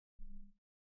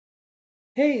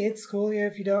Hey, it's Coolio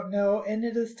if you don't know, and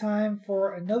it is time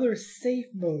for another safe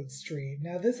mode stream.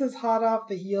 Now, this is hot off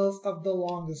the heels of The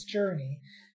Longest Journey,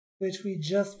 which we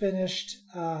just finished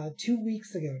 2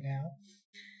 weeks ago now.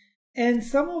 And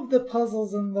some of the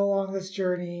puzzles in The Longest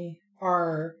Journey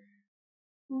are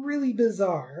really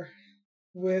bizarre,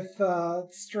 with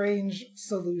strange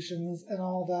solutions and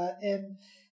all that. And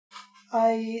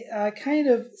I kind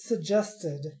of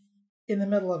suggested in the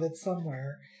middle of it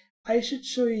somewhere I should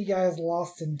show you guys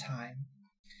Lost in Time.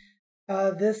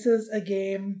 This is a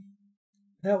game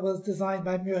that was designed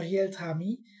by Muriel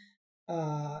Tramy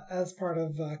as part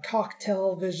of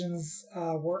Cocktail Vision's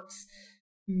works.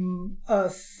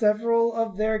 Several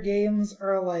of their games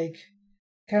are like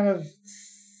kind of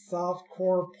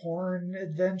softcore porn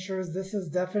adventures. This is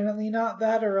definitely not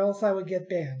that, or else I would get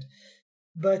banned.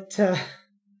 But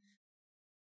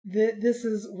this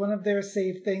is one of their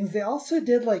safe things. They also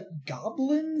did like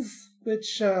goblins,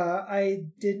 which I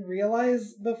didn't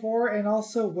realize before, and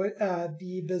also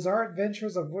the Bizarre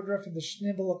Adventures of Woodruff and the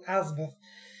Schnibble of Azimuth,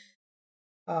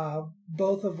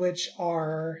 both of which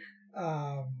are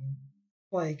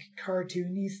like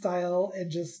cartoony style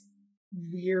and just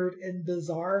weird and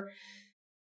bizarre.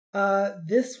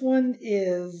 This one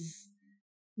is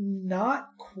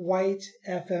not quite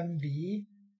FMV,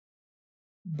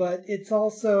 but it's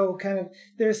also kind of,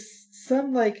 there's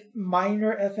some like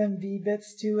minor FMV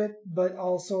bits to it, but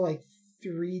also like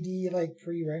 3D, like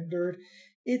pre-rendered.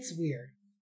 It's weird.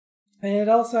 And it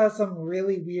also has some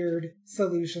really weird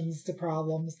solutions to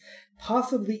problems,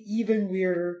 possibly even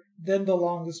weirder than The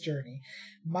Longest Journey.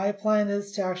 My plan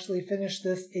is to actually finish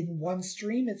this in one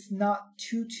stream. It's not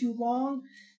too long.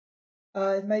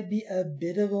 It might be a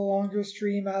bit of a longer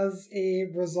stream as a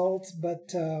result,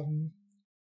 but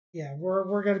yeah,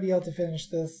 we're going to be able to finish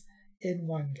this in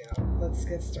one go. Let's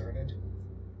get started.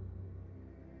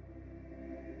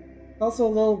 Also a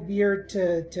little weird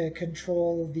to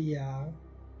control the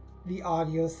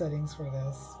audio settings for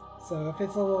this. So if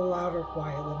it's a little loud or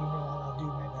quiet, let me know and I'll do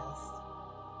my best.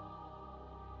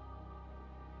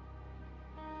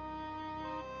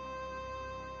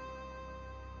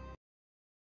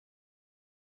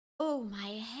 Oh, my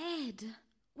head!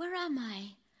 Where am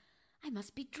I? I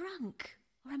must be drunk.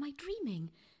 Or am I dreaming?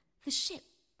 The ship,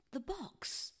 the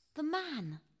box, the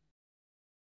man.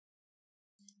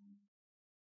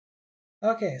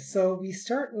 Okay, so we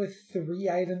start with 3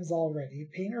 items already.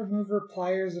 Paint remover,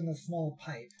 pliers, and a small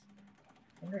pipe.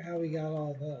 Wonder how we got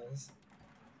all those.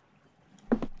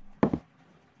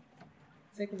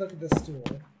 Take a look at this stool.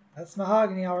 That's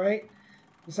mahogany, alright.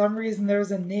 For some reason there's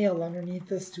a nail underneath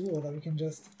this tool that we can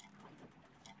just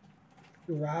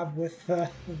grab with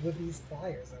these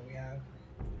pliers that we have.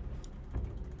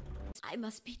 I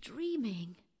must be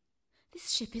dreaming.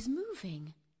 This ship is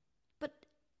moving. But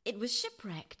it was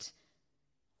shipwrecked.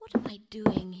 What am I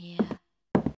doing here?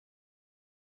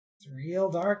 It's real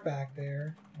dark back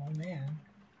there. Oh man.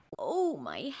 Oh,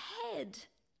 my head!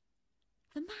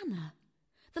 The manor,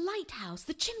 the lighthouse,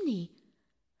 the chimney.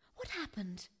 What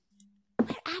happened?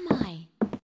 Where am I?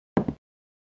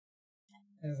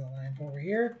 There's a lamp over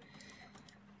here.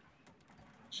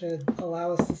 Should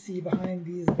allow us to see behind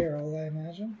these barrels, I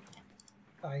imagine.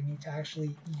 I need to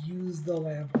actually use the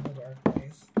lamp in the dark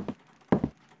place.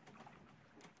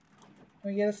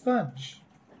 We get a sponge.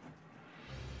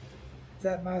 Is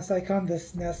that mouse icon the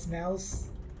SNES mouse?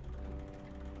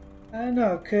 I don't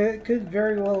know, could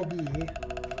very well be.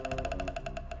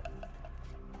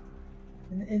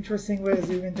 An interesting way to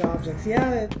zoom into objects.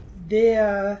 Yeah,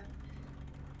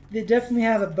 they definitely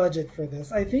had a budget for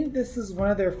this. I think this is one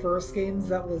of their first games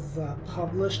that was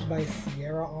published by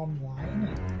Sierra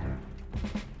Online.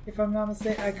 If I'm not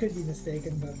mistaken, I could be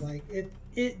mistaken, but like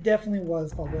it definitely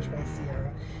was published by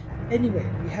Sierra. Anyway,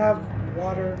 we have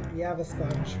water, we have a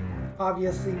sponge.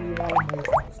 Obviously, we want to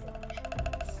moisten the sponge.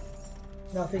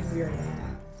 Nothing weird about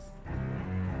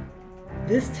that.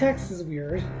 This text is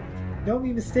weird. Don't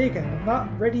be mistaken, I'm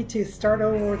not ready to start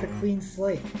over with a clean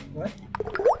slate. What?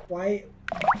 Why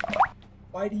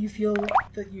do you feel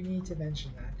that you need to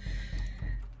mention that?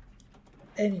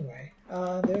 Anyway,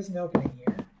 there's an opening here.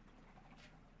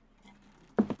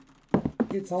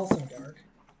 It's also dark.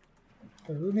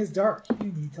 The room is dark.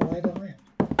 You need to light a lamp.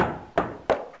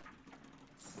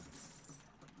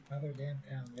 Another lamp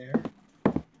down there.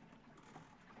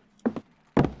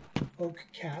 Oak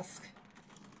cask.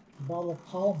 A bottle of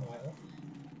palm oil.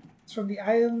 It's from the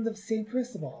island of St.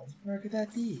 Cristobal. Where could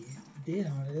that be? The date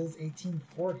on it is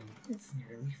 1840. It's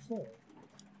nearly full.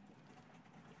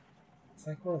 It's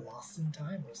like we're lost in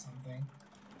time or something.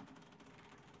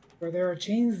 Where there are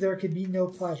chains, there could be no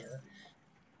pleasure.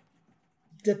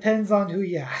 Depends on who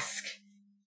you ask.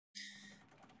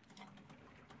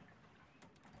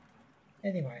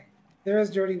 Anyway,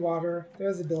 there's dirty water.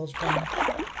 There's a bilge pump.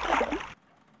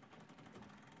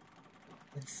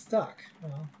 It's stuck.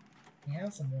 Well, we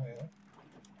have some oil.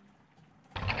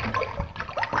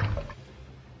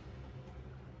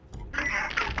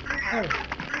 There we go.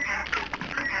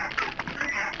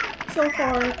 So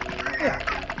far, yeah.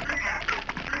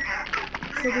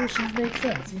 Solutions make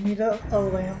sense. You need a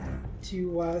lamp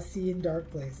to see in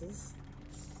dark places.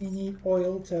 You need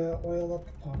oil to oil up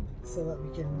the pump so that we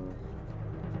can...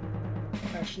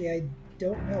 Actually, I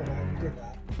don't know why we did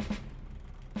that.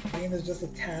 The game is just a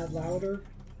tad louder.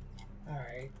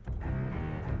 Alright.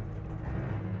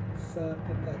 Let's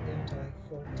put that down to like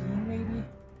 14 maybe?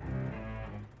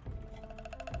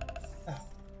 Oh.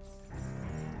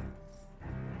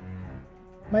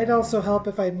 Might also help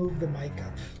if I move the mic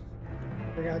up.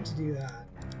 Forgot to do that.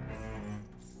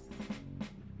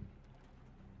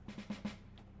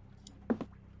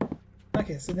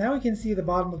 Okay, so now we can see the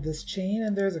bottom of this chain,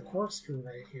 and there's a corkscrew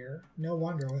right here. No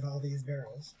wonder with all these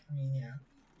barrels. I mean, yeah.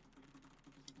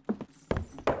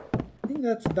 I think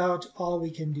that's about all we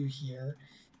can do here.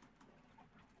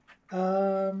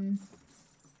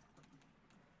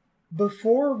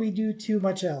 Before we do too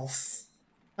much else,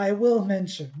 I will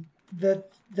mention that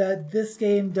this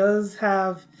game does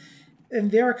have,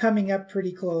 and they are coming up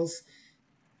pretty close,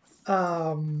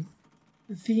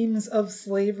 themes of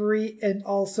slavery and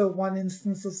also one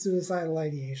instance of suicidal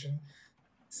ideation.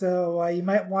 So you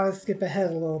might want to skip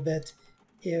ahead a little bit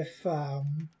if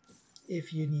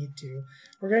you need to.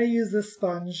 We're going to use this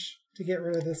sponge to get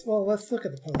rid of this. Well, let's look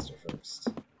at the poster first.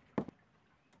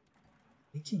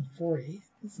 1840.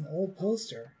 It's an old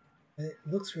poster. It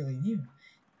looks really new.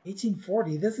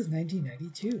 1840. This is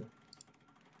 1992.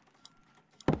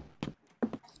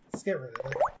 Let's get rid of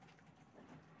it.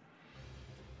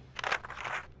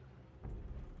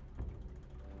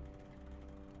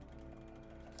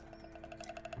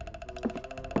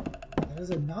 There's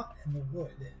a knot in the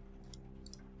wood.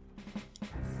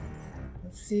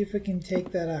 Let's see if we can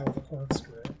take that out with a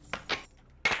corkscrew.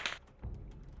 I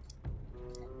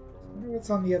wonder what's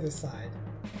on the other side.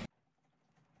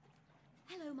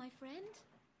 Hello, my friend.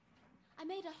 I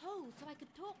made a hole so I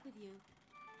could talk with you.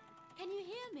 Can you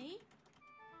hear me?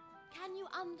 Can you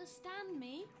understand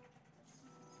me?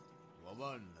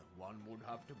 Woman, one would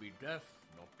have to be deaf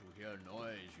not to hear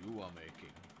noise you are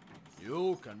making.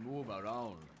 You can move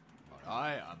around, but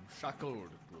I am shackled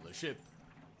to the ship.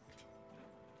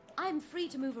 I'm free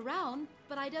to move around,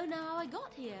 but I don't know how I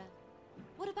got here.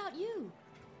 What about you?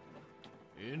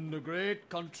 In the great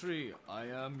country, I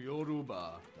am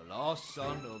Yoruba, the last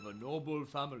son of a noble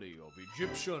family of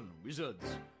Egyptian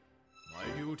wizards. My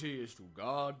duty is to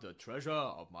guard the treasure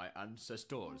of my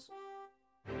ancestors.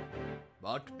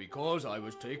 But because I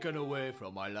was taken away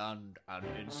from my land and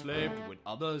enslaved with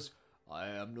others, I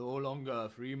am no longer a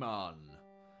free man.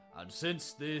 And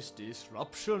since this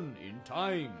disruption in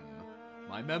time,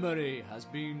 my memory has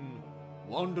been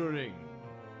wandering.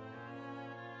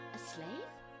 A slave?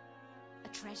 A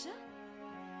treasure?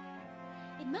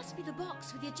 It must be the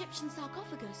box with the Egyptian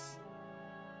sarcophagus.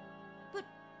 But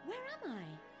where am I?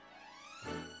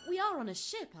 We are on a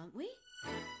ship, aren't we?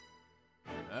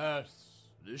 Yes,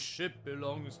 this ship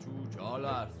belongs to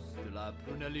Jarlath de la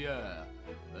Prunelliere,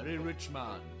 very rich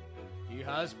man. He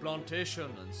has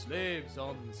plantation and slaves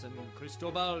on San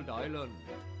Cristobal Island.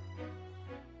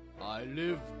 I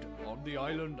lived on the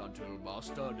island until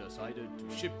Master decided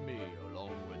to ship me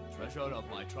along with treasure of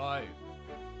my tribe.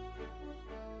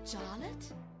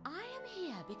 Jarlath? I am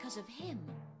here because of him.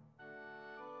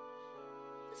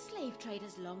 The slave trade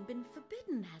has long been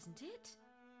forbidden, hasn't it?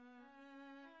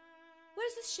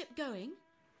 Where's this ship going?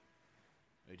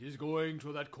 It is going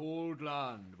to that cold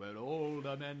land where all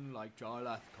the men like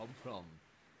Jarlath come from.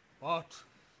 But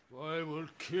I will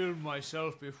kill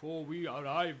myself before we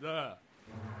arrive there.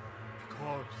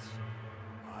 Because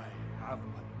I have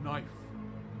a knife.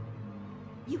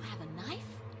 You have a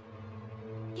knife?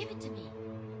 Give it to me.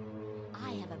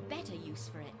 I have a better use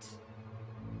for it.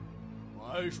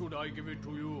 Why should I give it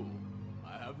to you?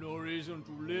 I have no reason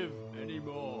to live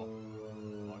anymore.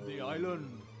 On the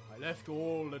island, I left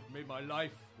all that made my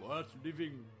life worth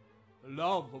living. The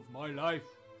love of my life.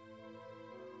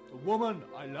 The woman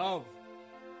I love.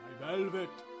 My velvet.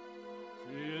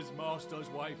 She is Master's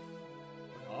wife.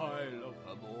 But I love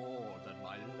her more than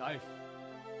my life.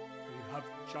 We have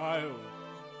child.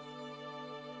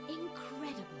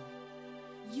 Incredible.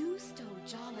 You stole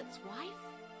Jarlath's wife?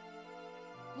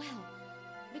 Well,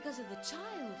 because of the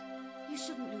child, you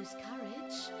shouldn't lose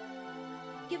courage.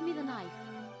 Give me the knife.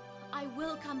 I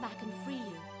will come back and free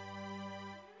you.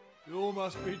 You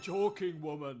must be joking,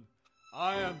 woman.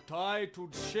 I am tied to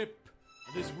the ship,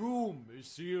 and this room is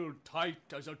sealed tight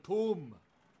as a tomb.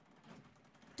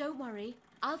 Don't worry,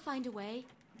 I'll find a way.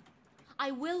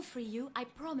 I will free you, I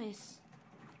promise.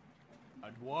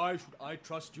 And why should I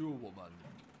trust you, woman?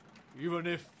 Even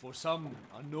if, for some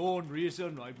unknown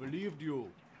reason, I believed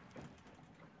you.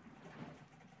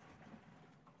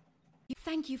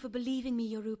 Thank you for believing me,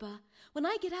 Yoruba. When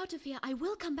I get out of here, I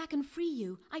will come back and free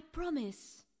you, I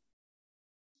promise.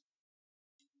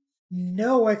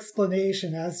 No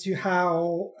explanation as to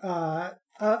how,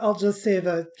 I'll just say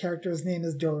the character's name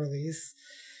is Doralice,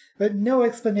 but no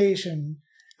explanation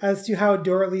as to how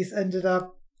Doralice ended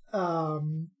up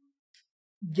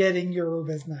getting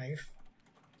Yoruba's knife.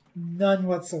 None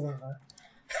whatsoever.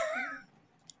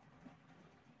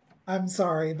 I'm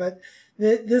sorry, but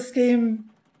this game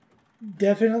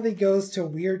definitely goes to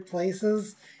weird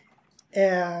places,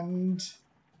 and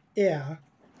yeah,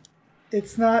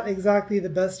 it's not exactly the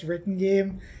best written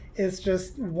game. It's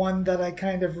just one that I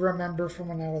kind of remember from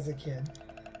when I was a kid.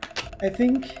 I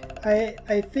think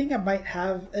I might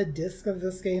have a disc of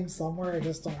this game somewhere. I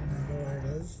just don't remember where it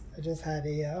is. I just had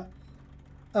a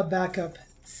backup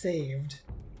saved.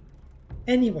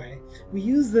 Anyway, we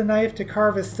use the knife to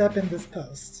carve a step in this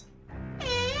post.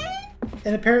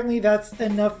 And apparently that's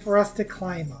enough for us to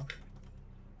climb up.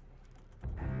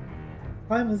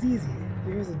 Climb was easy.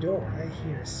 Here's a door. I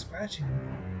hear scratching.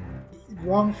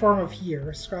 Wrong form of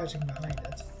hear, scratching behind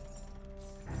it.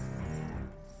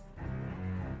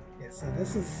 Okay, so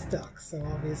this is stuck, so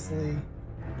obviously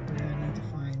we're gonna need to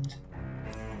find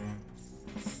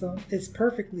some. It's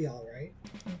perfectly alright.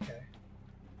 Okay.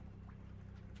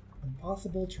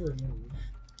 Impossible to remove.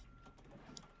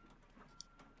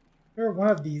 Or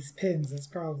one of these pins is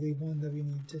probably one that we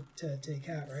need to take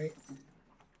out, right?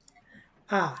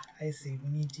 Ah, I see. We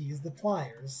need to use the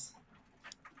pliers.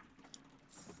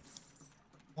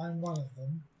 Find one of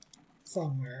them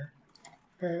somewhere.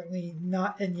 Apparently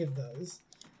not any of those.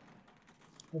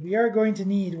 But we are going to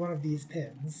need one of these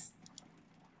pins.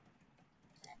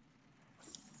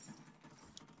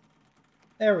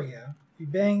 There we go.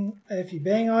 If you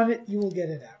bang on it, you will get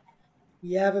it out.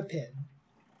 We have a pin.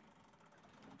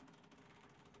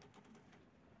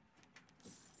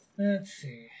 Let's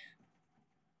see.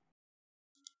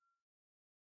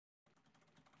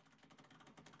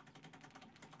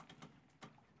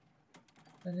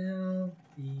 And now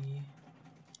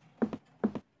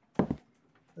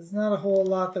there's not a whole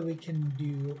lot that we can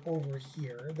do over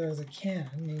here. There's a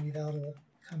cannon. Maybe that'll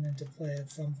come into play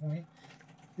at some point.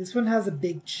 This one has a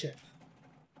big chip.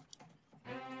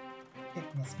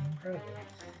 It must be incredible.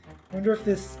 I wonder if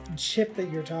this chip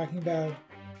that you're talking about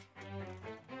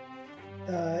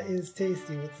is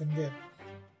tasty with some dip.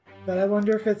 But I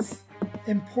wonder if it's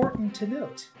important to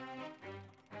note.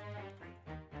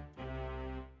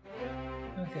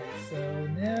 Okay, so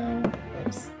now...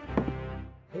 Oops.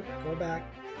 Oop, go back.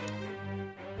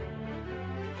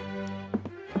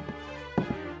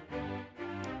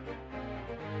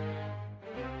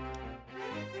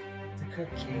 To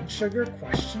cook cane sugar?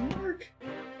 Question mark?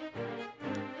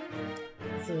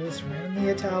 So just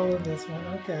randomly a towel in this one,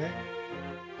 okay.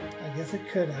 I guess it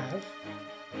could have.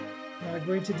 Not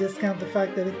going to discount the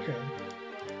fact that it could.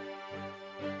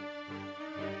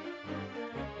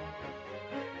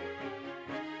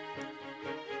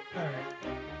 Alright.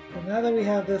 Well, now that we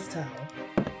have this towel,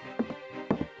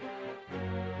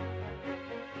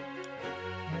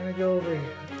 I'm gonna go over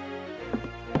here.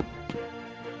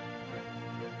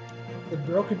 The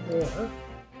broken ore.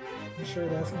 I'm sure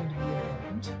that's going to be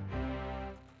important.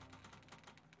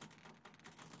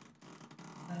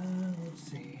 Let's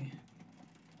see.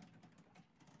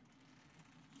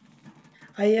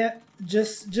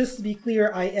 Just to be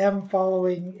clear, I am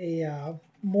following a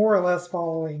more or less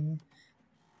following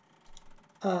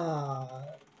a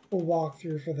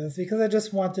walkthrough for this because I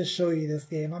just want to show you this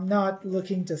game. I'm not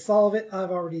looking to solve it.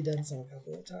 I've already done so a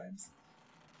couple of times.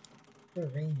 The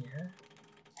Rainier.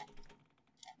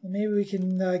 Well, maybe we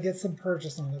can get some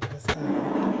purchase on it this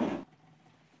time.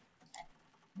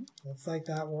 Looks like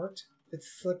that worked. If it's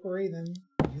slippery, then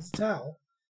use a towel.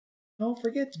 Don't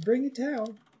forget to bring a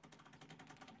towel.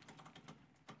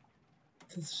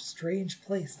 It's a strange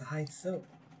place to hide soap.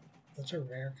 Such a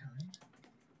rare kind.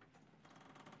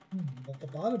 But the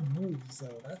bottom moves,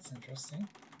 though. That's interesting.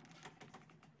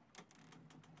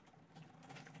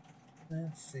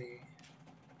 Let's see.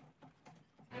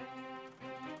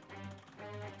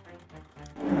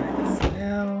 Alright, so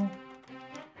now...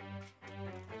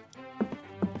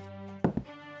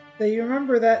 So you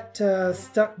remember that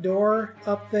stuck door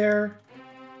up there?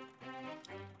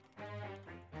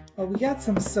 Oh, we got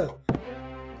some soap.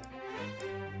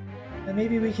 And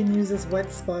maybe we can use this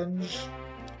wet sponge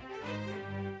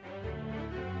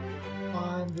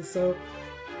from the soap.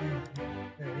 And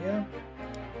there we go.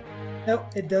 Nope,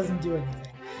 it doesn't do anything.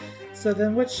 So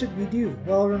then what should we do?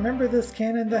 Well, remember this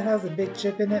cannon that has a big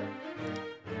chip in it?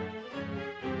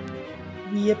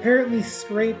 We apparently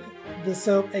scrape the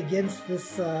soap against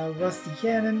this rusty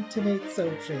cannon to make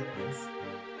soap shavings.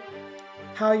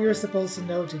 How you're supposed to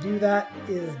know to do that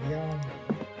is beyond me.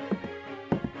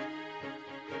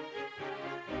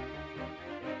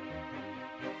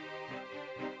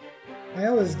 I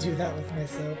always do that with my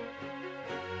soap.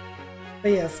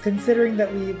 But yes, considering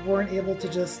that we weren't able to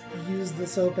just use the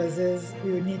soap as is,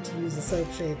 we would need to use the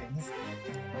soap shavings.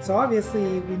 So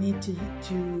obviously we need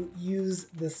to use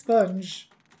the sponge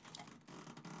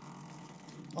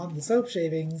on the soap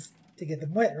shavings to get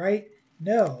them wet, right?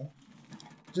 No.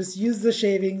 Just use the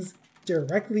shavings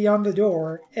directly on the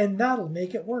door and that'll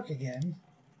make it work again.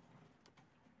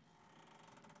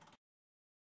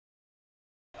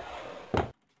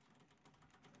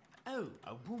 Oh,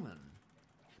 a woman.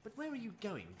 But where are you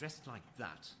going dressed like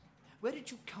that? Where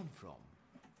did you come from?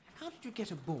 How did you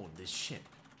get aboard this ship?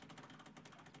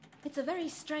 It's a very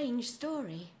strange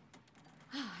story.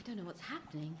 Oh, I don't know what's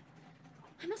happening.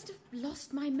 I must have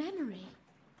lost my memory.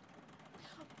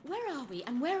 Where are we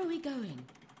and where are we going?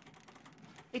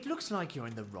 It looks like you're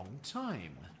in the wrong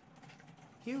time.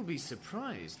 You'll be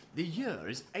surprised. The year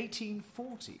is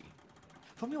 1840.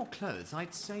 From your clothes,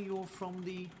 I'd say you're from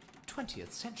the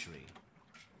 20th century.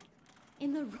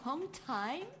 In the wrong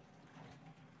time?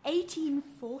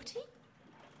 1840?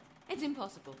 It's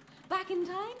impossible. Back in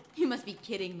time? You must be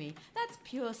kidding me. That's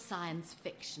pure science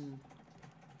fiction.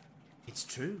 It's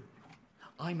true.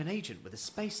 I'm an agent with a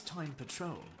space-time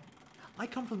patrol. I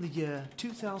come from the year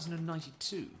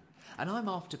 2092, and I'm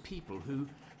after people who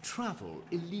travel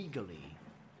illegally.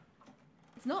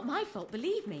 It's not my fault,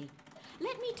 believe me.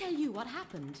 Let me tell you what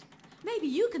happened. Maybe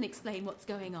you can explain what's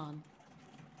going on.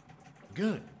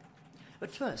 Good.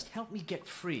 But first, help me get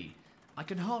free. I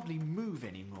can hardly move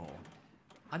anymore.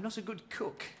 I'm not a good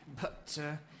cook, but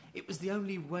it was the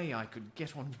only way I could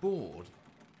get on board.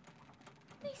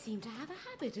 They seem to have a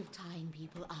habit of tying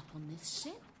people up on this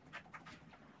ship.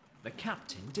 The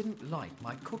captain didn't like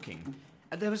my cooking,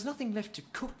 and there was nothing left to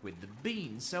cook with the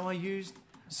beans, so I used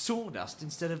sawdust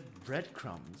instead of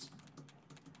breadcrumbs.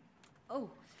 Oh,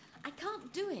 I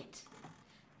can't do it.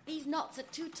 These knots are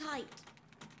too tight.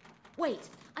 Wait,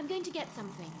 I'm going to get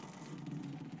something.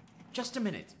 Just a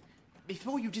minute.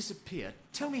 Before you disappear,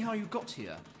 tell me how you got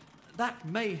here. That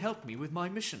may help me with my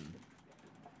mission.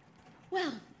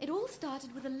 Well, it all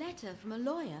started with a letter from a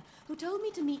lawyer who told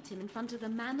me to meet him in front of the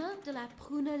Manor de la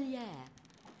Prunellière.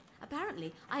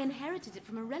 Apparently, I inherited it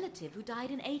from a relative who died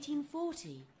in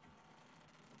 1840.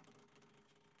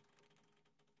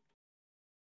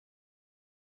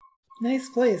 Nice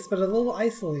place, but a little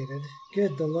isolated.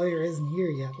 Good, the lawyer isn't here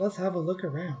yet. Let's have a look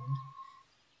around.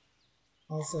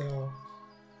 Also,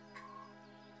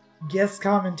 guest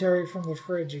commentary from the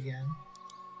fridge again.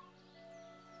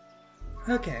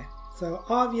 Okay, so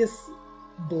obvious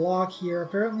block here.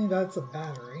 Apparently that's a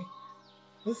battery.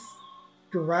 Let's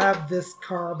grab this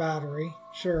car battery.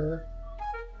 Sure.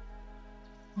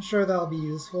 I'm sure that'll be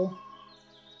useful.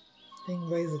 Thing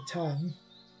weighs a ton.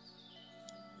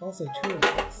 Also two of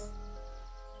these.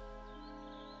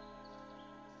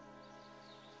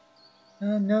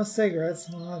 No cigarettes.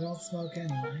 Well, I don't smoke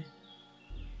anyway.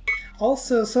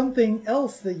 Also, something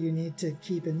else that you need to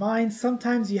keep in mind,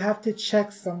 sometimes you have to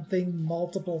check something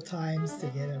multiple times to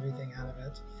get everything out of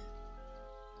it.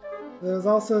 There's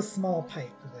also a small pipe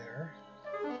there.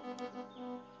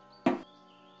 And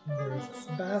there's this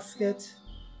basket.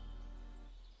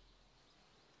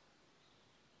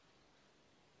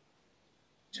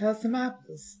 Which has some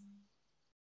apples.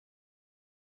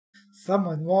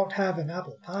 Someone won't have an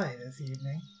apple pie this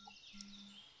evening.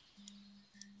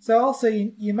 So also,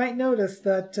 you might notice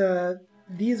that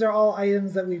these are all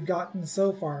items that we've gotten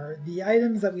so far. The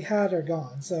items that we had are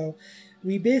gone. So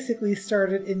we basically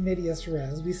started in medias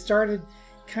res. We started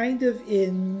kind of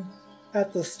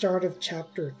at the start of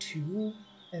chapter 2,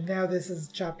 and now this is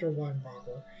chapter 1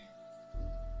 proper.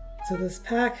 So this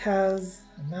pack has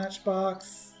a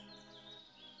matchbox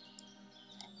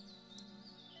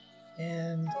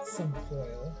and some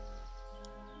foil.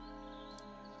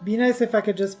 Be nice if I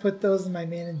could just put those in my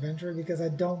main inventory because I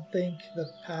don't think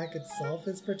the pack itself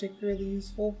is particularly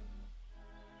useful.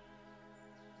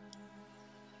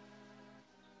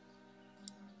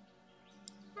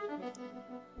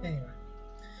 Anyway,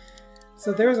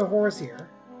 so there's a horse here.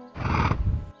 I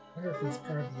wonder if he's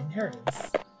part of the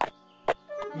inheritance.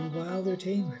 Be wild or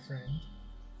tame, my friend.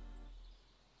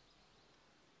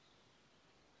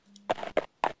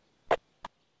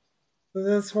 So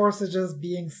this horse is just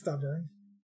being stubborn.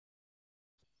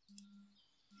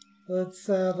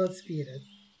 Let's feed it.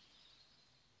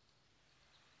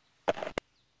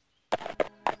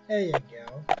 There you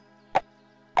go.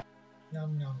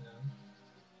 Nom nom nom.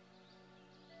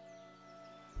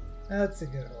 That's a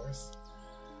good horse.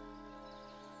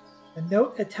 A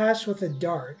note attached with a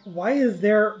dart. Why is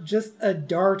there just a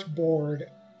dart board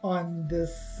on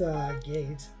this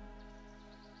gate?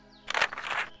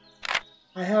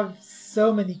 I have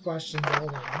so many questions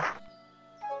already.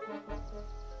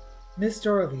 Miss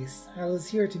Doralice, I was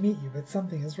here to meet you, but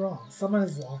something is wrong. Someone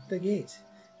has locked the gate.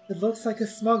 It looks like a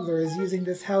smuggler is using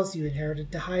this house you inherited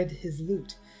to hide his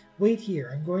loot. Wait here,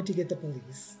 I'm going to get the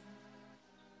police.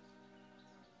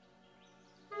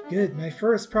 Good, my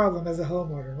first problem as a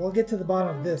homeowner. We'll get to the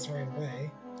bottom of this right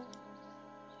away.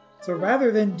 So rather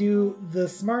than do the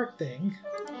smart thing,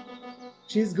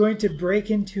 she's going to break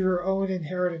into her own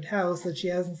inherited house that she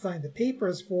hasn't signed the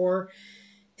papers for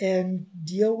and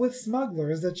deal with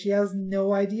smugglers that she has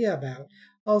no idea about.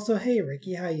 Also, hey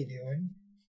Ricky, how you doing?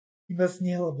 You must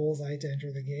nail a bullseye to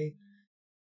enter the gate.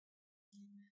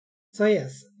 So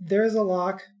yes, there's a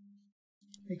lock.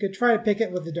 We could try to pick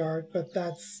it with the dart, but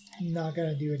that's not going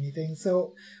to do anything.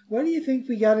 So what do you think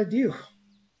we got to do?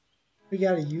 We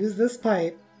got to use this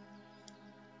pipe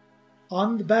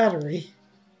on the battery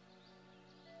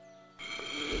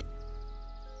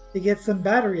to get some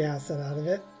battery acid out of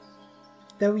it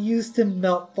that we use to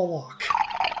melt the lock.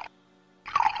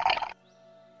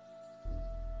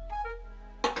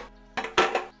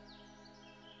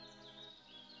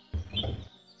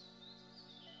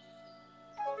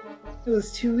 It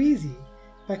was too easy.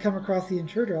 If I come across the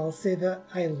intruder, I'll say that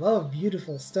I love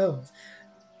beautiful stones.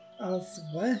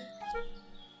 What?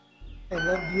 I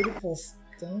love beautiful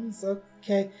stones?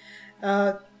 Okay.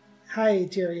 Hi,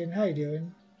 Tyrion. How you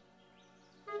doing?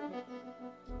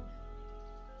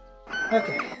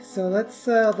 Okay, so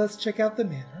let's check out the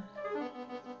manor.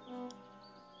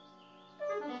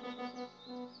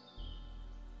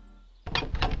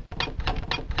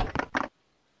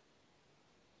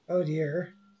 Oh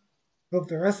dear. Hope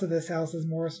the rest of this house is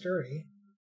more sturdy.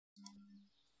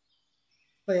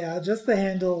 But yeah, just the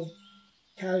handle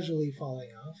casually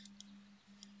falling off.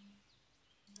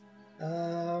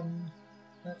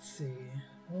 Let's see.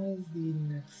 What is the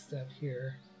next step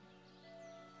here?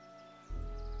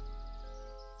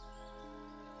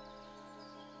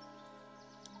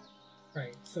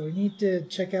 Right, so we need to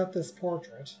check out this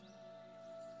portrait.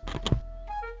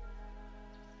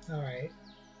 Alright.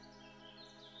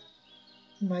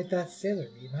 Might that sailor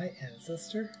be my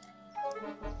ancestor?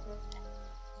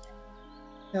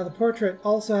 Now the portrait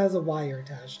also has a wire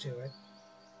attached to it.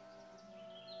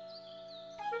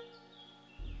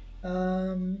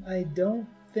 I don't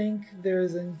think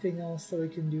there's anything else that we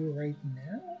can do right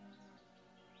now.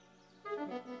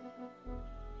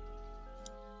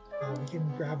 We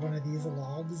can grab one of these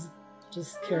logs.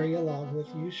 Just carry a log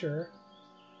with you, sure.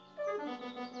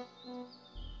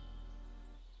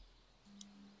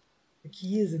 The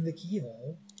key is in the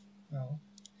keyhole. Well,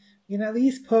 you can at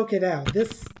least poke it out.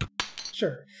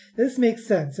 Sure, this makes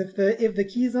sense. If the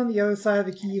key's on the other side of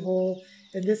the keyhole,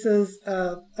 and this is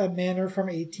a manor from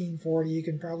 1840, you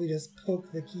can probably just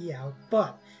poke the key out.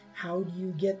 But how do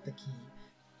you get the key?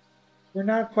 We're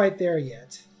not quite there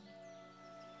yet.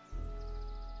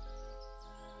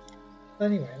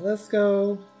 Anyway, let's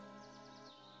go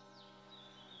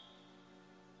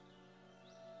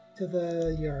to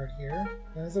the yard here.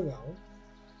 There's a well.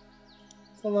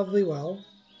 It's a lovely well.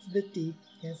 It's a bit deep.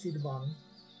 Can't see the bottom.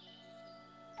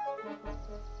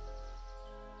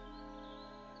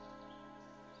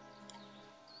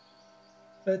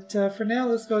 But for now,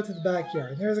 let's go to the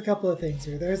backyard. There's a couple of things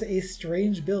here. There's a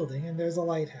strange building, and there's a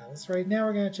lighthouse. Right now,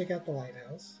 we're going to check out the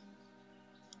lighthouse.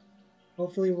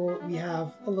 Hopefully we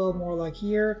have a little more luck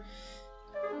here.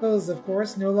 Closed, of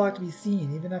course. No lock to be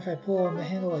seen. Even if I pull on the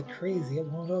handle like crazy, it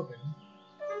won't open.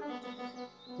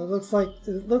 It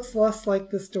looks less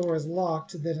like this door is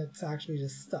locked than it's actually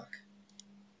just stuck.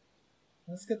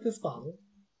 Let's get this bottle.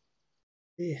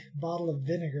 The bottle of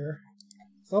vinegar.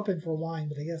 It's open for wine,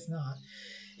 but I guess not.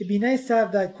 It'd be nice to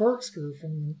have that corkscrew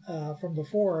from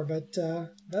before, but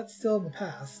that's still in the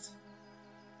past.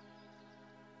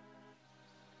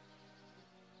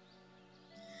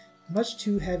 Much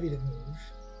too heavy to move.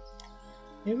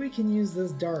 Maybe we can use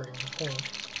this dart in the cork.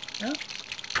 No?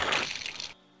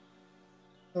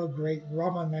 Oh great,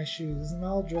 rum on my shoes. I'm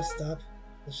all dressed up.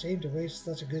 It's a shame to waste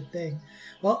such a good thing.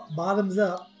 Well, bottoms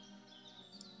up.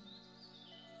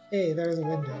 Hey, there's a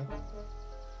window.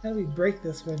 How do we break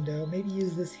this window? Maybe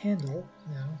use this handle.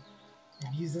 No.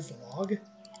 Maybe use this log?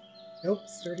 Nope,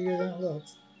 sturdier than it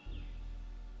looks.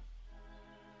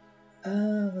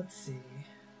 Let's see.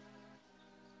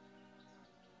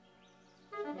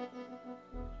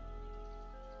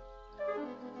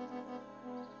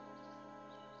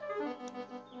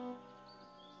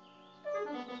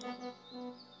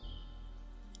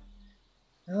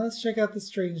 Now let's check out the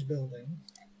strange building.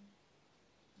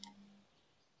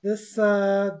 This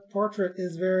portrait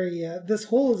is very, this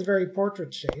hole is very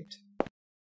portrait shaped.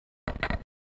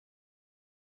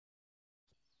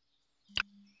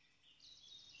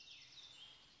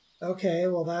 Okay,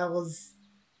 well that was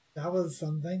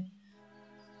something.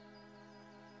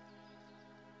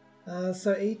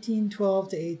 So 1812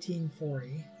 to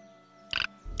 1840.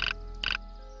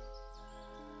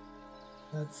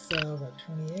 That's what,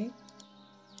 28?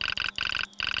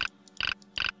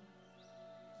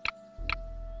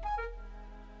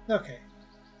 Okay.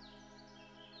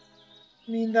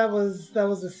 I mean, that was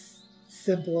a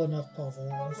simple enough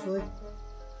puzzle, honestly.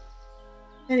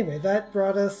 Anyway, that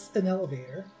brought us an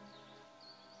elevator.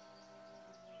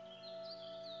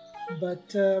 But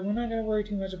we're not going to worry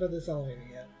too much about this elevator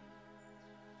yet.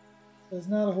 There's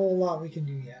not a whole lot we can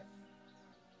do yet.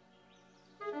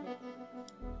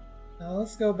 Now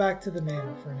let's go back to the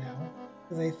manor for now,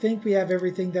 because I think we have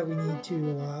everything that we need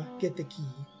to get the key.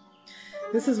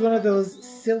 This is one of those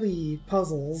silly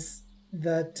puzzles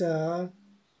that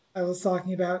I was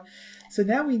talking about. So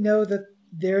now we know that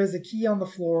there is a key on the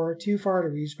floor, too far to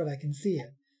reach, but I can see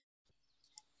it.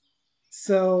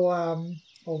 So,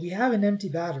 well, we have an empty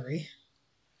battery.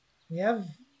 We have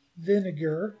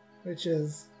vinegar, which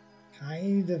is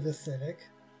kind of acidic.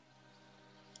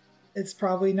 It's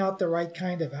probably not the right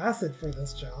kind of acid for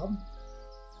this job.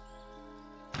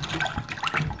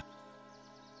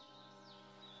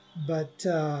 But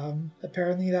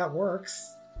apparently that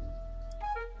works.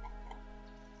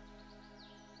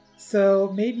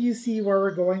 So maybe you see where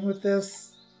we're going with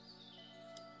this.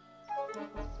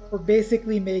 We're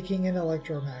basically making an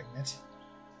electromagnet.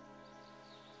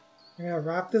 We're going to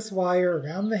wrap this wire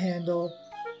around the handle,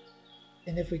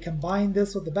 and if we combine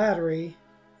this with the battery,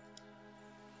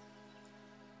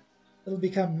 it'll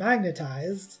become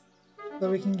magnetized,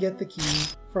 so we can get the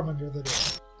key from under the door.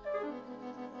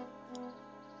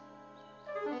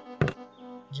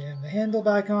 Jam the handle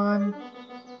back on.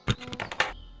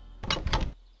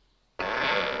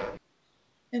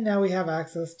 And now we have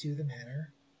access to the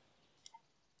manor.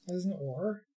 There's an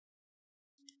ore.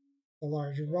 A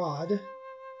large rod.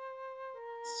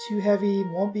 It's too heavy,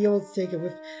 won't be able to take it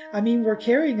with... I mean, we're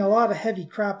carrying a lot of heavy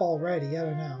crap already, I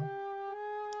don't know.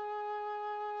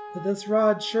 But this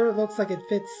rod sure looks like it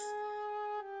fits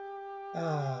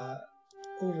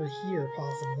over here,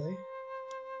 possibly.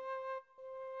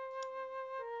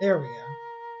 There we go.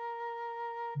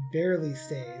 Barely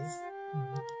stays.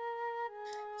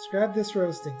 Let's grab this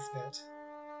roasting spit.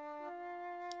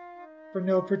 For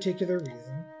no particular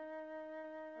reason.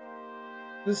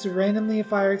 Just randomly a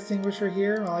fire extinguisher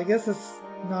here? Well, I guess it's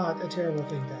not a terrible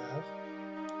thing to have.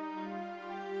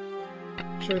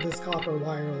 I'm sure this copper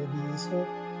wire will be useful.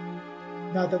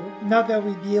 Not that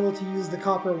we'd be able to use the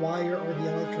copper wire or the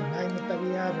electromagnet that we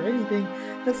have or anything.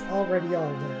 That's already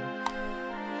all there.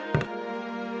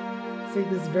 See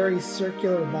this very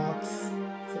circular box.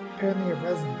 It's apparently a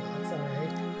resin box,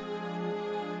 alright.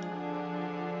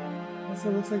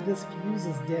 Also looks like this fuse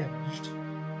is damaged.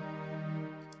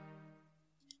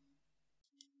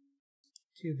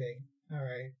 Too big.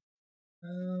 Alright.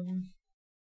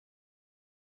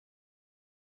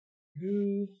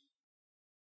 Goo.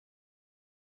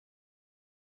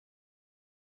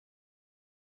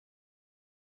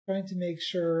 Trying to make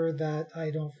sure that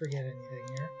I don't forget anything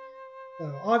here.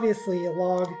 So obviously a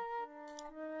log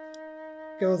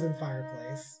goes in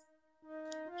fireplace.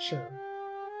 Sure.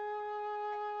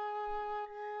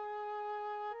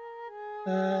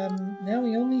 Now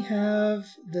we only have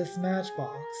this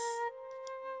matchbox.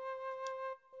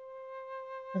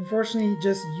 Unfortunately,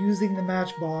 just using the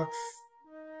matchbox,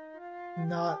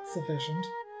 not sufficient.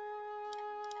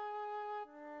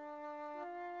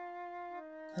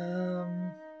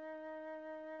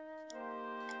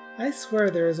 I swear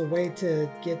there is a way to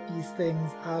get these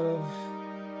things out of,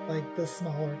 like, the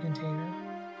smaller container.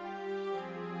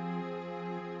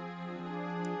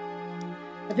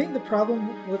 I think the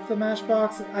problem with the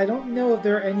matchbox, I don't know if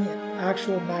there are any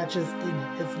actual matches in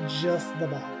it. It's just the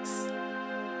box.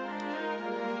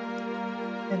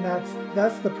 And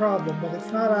that's the problem, but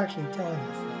it's not actually telling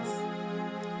us this.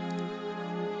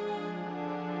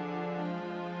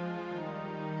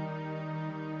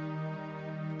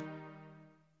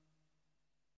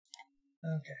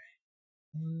 Okay.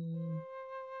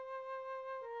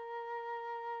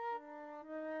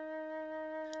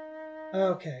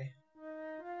 Okay.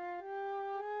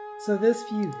 So this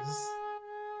fuse.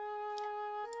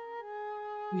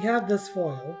 We have this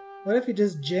foil. What if we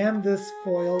just jam this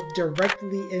foil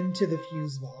directly into the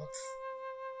fuse box?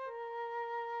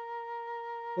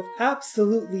 With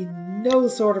absolutely no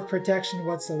sort of protection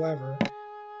whatsoever.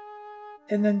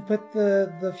 and then put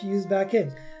the fuse back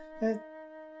in.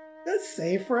 That's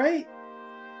safe, right?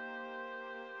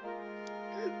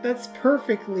 That's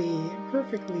perfectly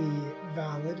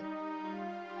valid.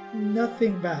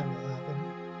 Nothing bad will happen.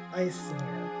 I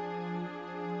swear.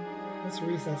 This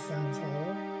recess sounds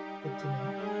hollow. Good to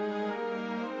know.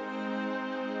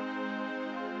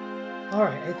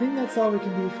 Alright, I think that's all we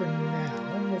can do for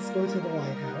now. Let's go to the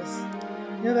lighthouse.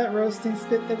 You know that roasting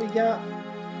spit that we got?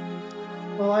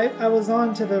 Well, I was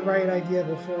on to the right idea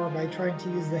before by trying to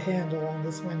use the handle on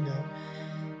this window.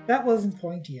 That wasn't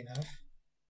pointy enough.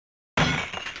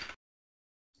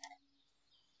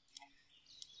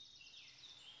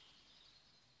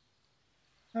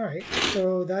 Alright,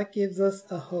 so that gives us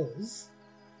a hose.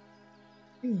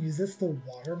 I can use this to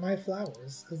water my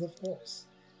flowers, because of course.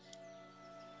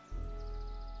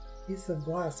 Piece of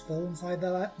glass fell inside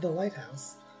the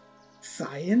lighthouse.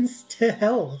 Science? To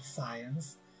hell with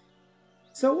science.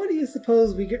 So what do you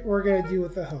suppose we're going to do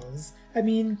with the hose? I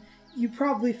mean, you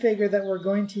probably figure that we're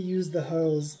going to use the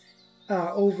hose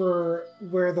over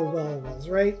where the well was,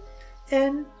 right?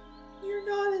 And you're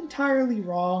not entirely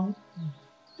wrong,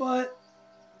 but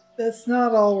that's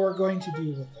not all we're going to do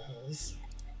with the hose.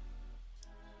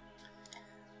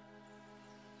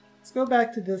 Let's go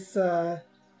back to this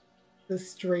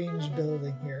strange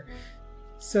building here.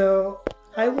 So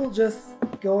I will just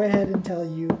go ahead and tell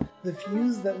you the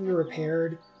fuse that we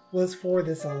repaired was for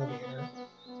this elevator.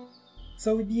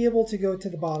 So we'd be able to go to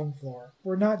the bottom floor.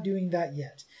 We're not doing that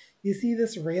yet. You see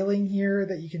this railing here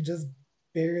that you can just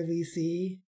barely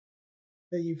see?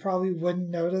 That you probably wouldn't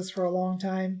notice for a long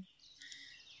time?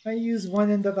 I use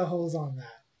one end of the hose on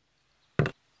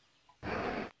that.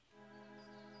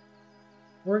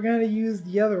 We're going to use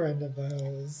the other end of the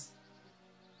hose,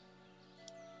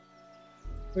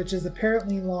 which is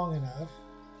apparently long enough,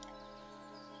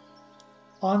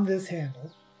 on this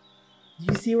handle. Do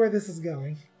you see where this is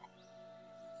going?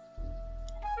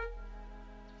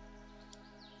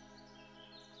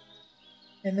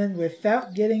 And then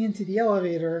without getting into the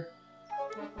elevator,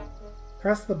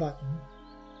 press the button.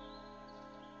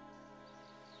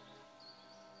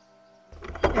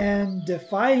 And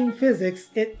defying physics,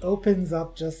 it opens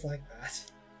up just like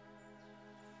that.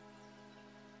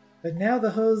 But now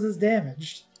the hose is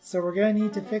damaged, so we're going to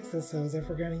need to fix this hose if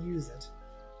we're going to use it.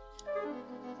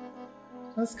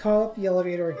 Let's call up the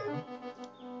elevator again.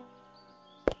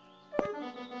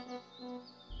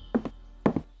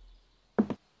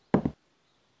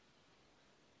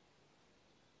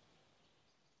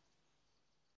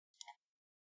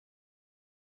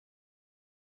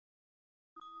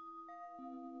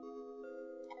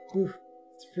 Ooh,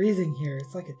 it's freezing here.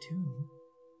 It's like a tomb.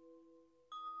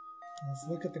 Let's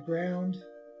look at the ground.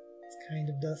 It's kind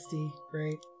of dusty.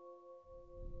 Great.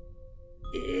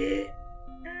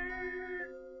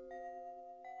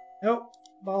 Nope.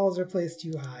 Balls are placed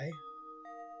too high.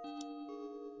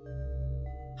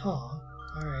 Huh.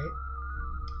 Alright.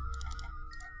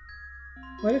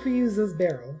 What if we use this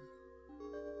barrel?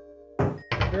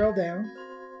 Barrel down.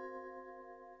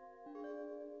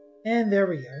 And there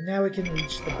we go. Now we can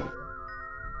reach the bottom.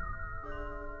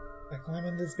 If I climb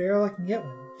on this barrel, I can get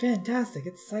one. Fantastic!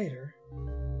 It's cider.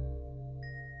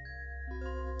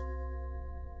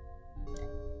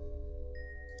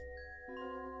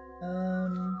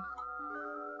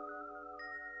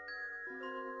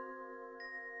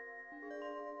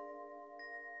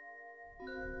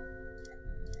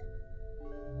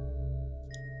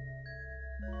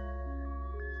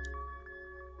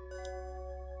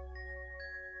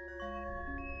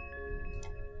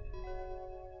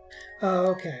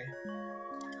 Oh, okay.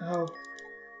 Oh.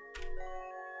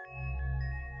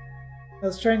 I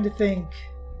was trying to think.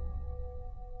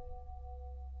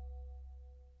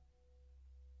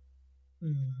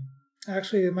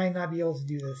 Actually, we might not be able to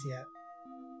do this yet.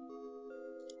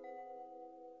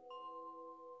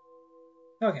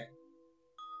 Okay.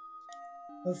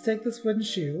 Let's take this wooden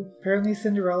shoe. Apparently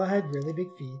Cinderella had really big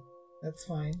feet. That's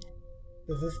fine.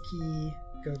 Does this key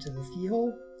go to this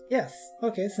keyhole? Yes.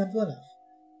 Okay, simple enough.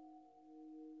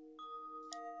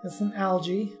 There's some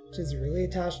algae, which is really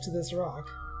attached to this rock.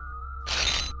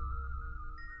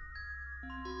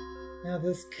 Now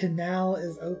this canal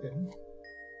is open.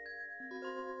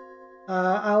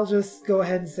 I'll just go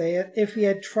ahead and say it. If we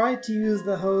had tried to use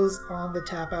the hose on the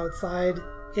tap outside,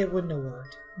 it wouldn't have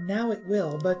worked. Now it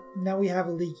will, but now we have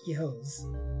a leaky hose.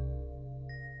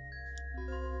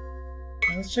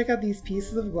 Now let's check out these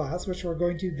pieces of glass, which we're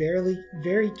going to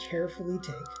very carefully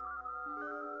take.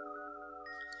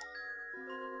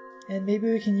 And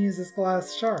maybe we can use this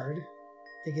glass shard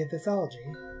to get this algae.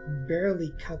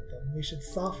 Barely cut them. We should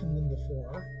soften them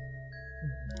before.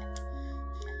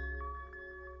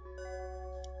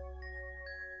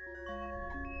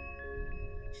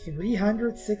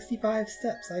 365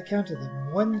 steps. I counted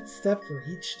them. 1 step for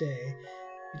each day.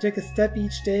 If you took a step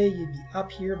each day, you'd be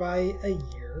up here by a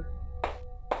year.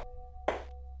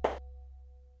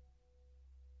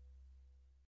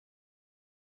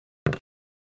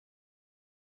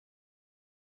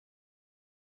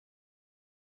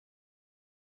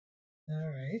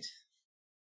 Alright.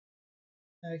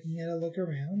 Now I can get a look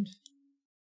around.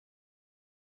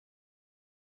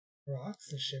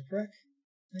 Rocks, a shipwreck.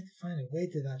 I need to find a way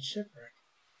to that shipwreck.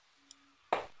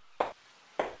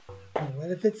 Oh,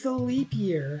 what if it's a leap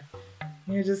year?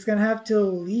 You're just gonna have to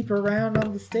leap around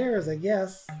on the stairs, I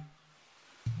guess.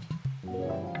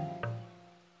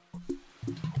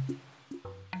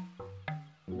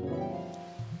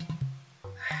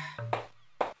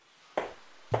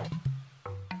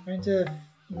 Trying to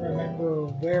remember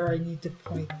where I need to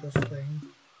point this thing.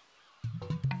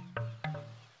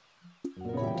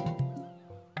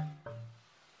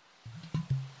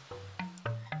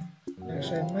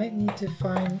 Actually, I might need to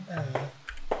find...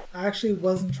 I actually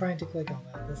wasn't trying to click on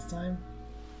that this time.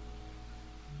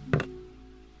 I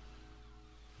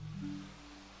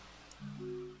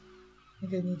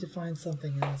think I need to find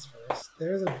something else first.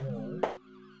 There's a drawer.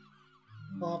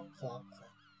 Plop, plop,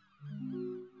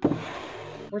 plop.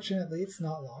 Fortunately, it's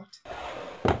not locked.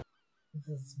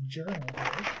 This journal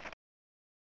here.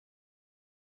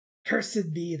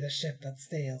 Cursed be the ship that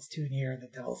sails too near the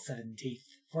devil's 7 teeth,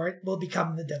 for it will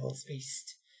become the devil's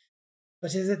feast.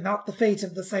 But is it not the fate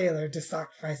of the sailor to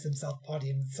sacrifice himself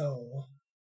body and soul?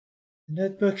 The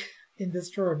notebook in this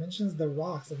drawer mentions the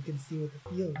rocks that we can see with the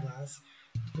field glass,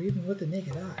 or even with the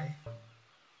naked eye.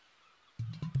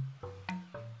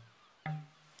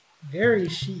 Very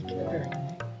chic,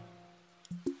 apparently.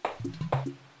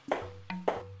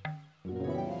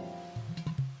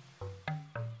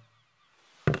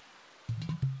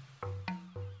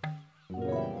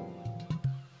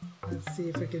 Let's see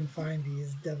if I can find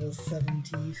these devil's 7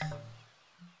 teeth.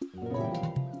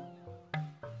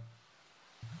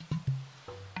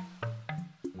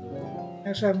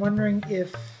 Actually, I'm wondering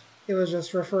if it was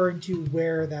just referring to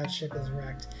where that ship is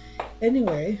wrecked.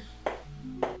 Anyway,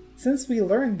 since we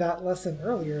learned that lesson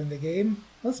earlier in the game,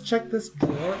 let's check this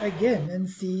drawer again and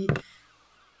see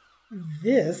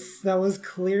this that was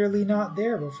clearly not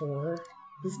there before.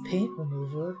 This paint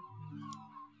remover.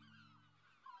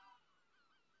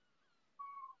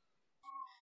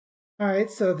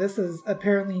 Alright, so this is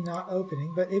apparently not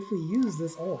opening, but if we use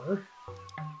this ore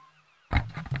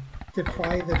to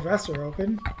pry the dresser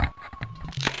open,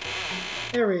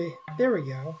 there we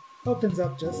go. Opens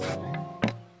up just fine.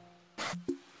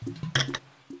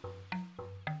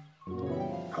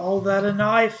 Call that a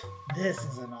knife? This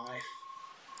is a knife.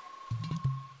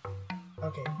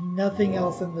 Okay, nothing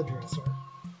else in the dresser.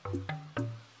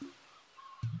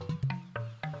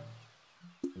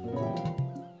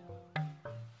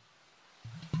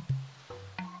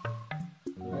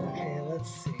 Okay, let's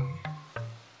see.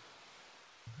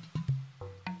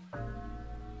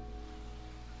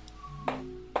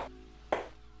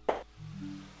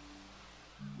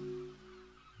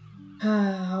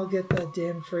 I'll get that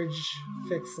damn fridge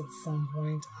fixed at some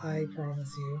point, I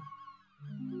promise you.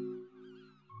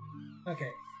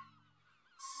 Okay.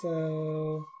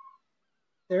 So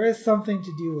there is something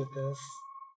to do with this.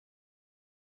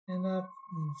 And up,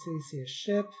 so you see a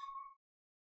ship.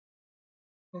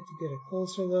 Like to get a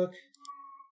closer look.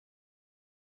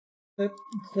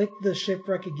 Click the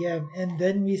shipwreck again, and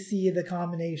then we see the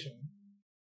combination.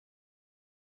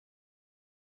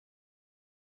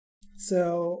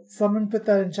 So, someone put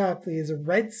that in chat, please. A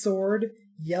red sword,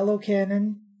 yellow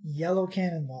cannon, yellow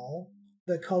cannonball.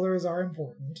 The colors are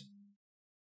important.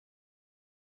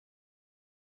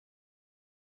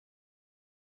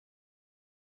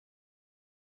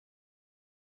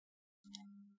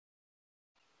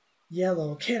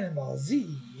 Yellow cannonball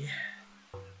Z.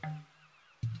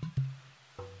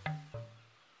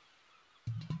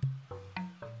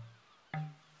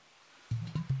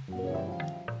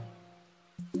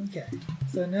 Okay,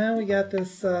 so now we got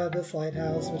this this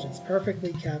lighthouse, which is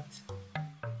perfectly kept.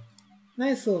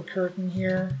 Nice little curtain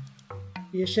here.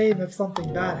 Be a shame if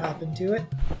something bad happened to it.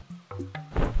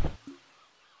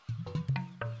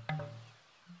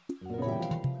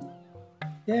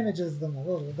 Damages them a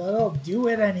little, but I'll do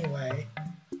it anyway.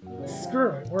 Screw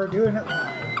it, we're doing it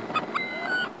live.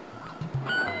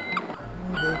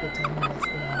 Only they could tell me what's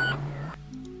going on here.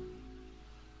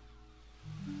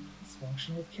 Let's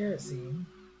function with kerosene.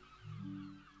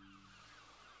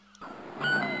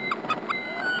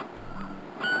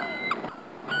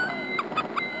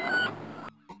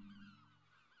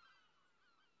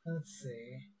 Let's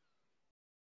see.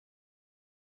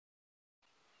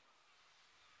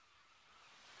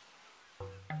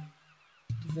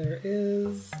 There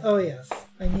is... Oh yes,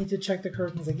 I need to check the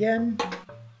curtains again.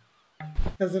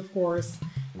 Because of course...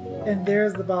 And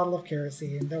there's the bottle of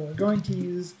kerosene that we're going to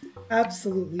use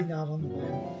absolutely not on the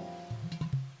way.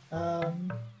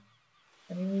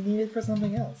 I mean, we need it for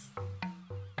something else.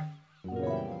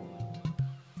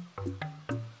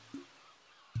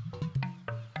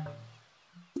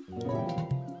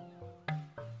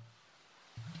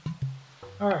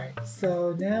 Alright,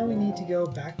 so now we need to go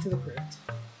back to the crypt.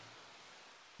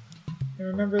 And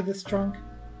remember this trunk?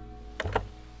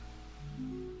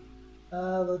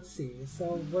 Let's see.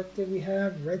 So what did we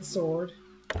have? Red sword.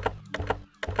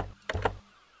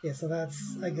 Yeah, so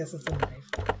that's... I guess it's a knife.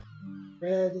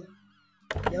 Red,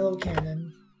 yellow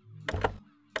cannon.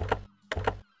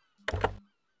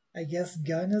 I guess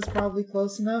gun is probably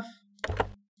close enough.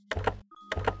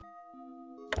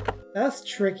 That's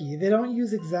tricky. They don't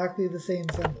use exactly the same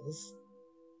symbols.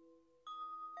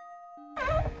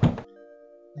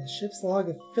 The ship's log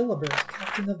of Philibert,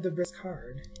 captain of the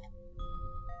Briscard.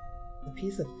 A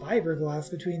piece of fiberglass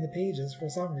between the pages for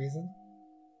some reason.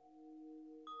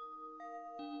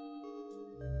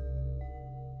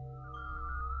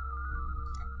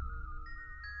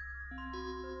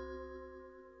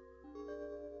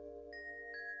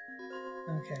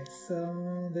 Okay,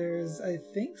 so there's, I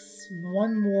think,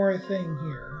 one more thing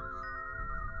here.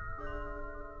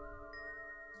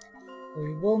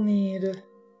 We will need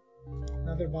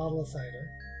another bottle of cider.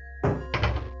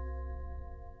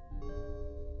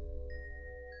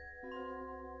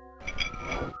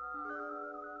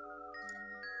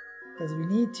 Because we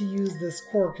need to use this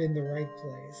cork in the right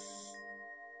place.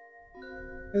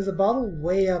 There's a bottle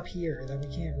way up here that we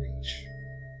can't reach.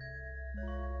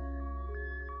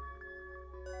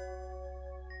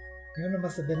 Fiona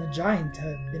must have been a giant to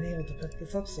have been able to put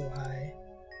this up so high.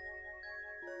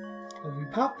 If we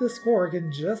pop this cork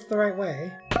in just the right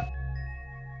way...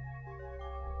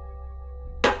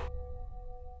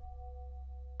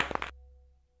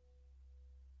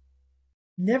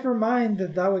 Never mind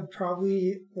that that would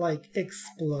probably, like,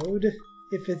 explode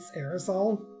if it's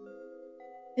aerosol.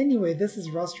 Anyway, this is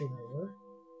rust remover.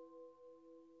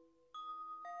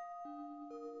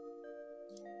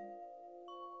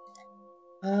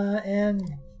 And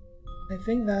I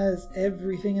think that is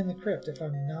everything in the crypt, if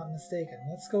I'm not mistaken.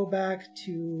 Let's go back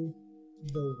to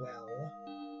the well.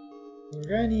 We're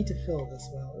going to need to fill this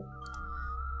well.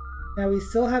 Now, we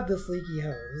still have this leaky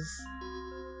hose.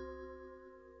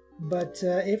 But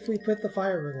if we put the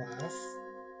fiberglass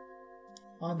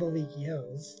on the leaky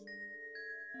hose...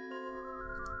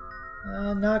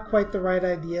 not quite the right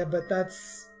idea, but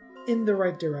that's in the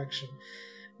right direction.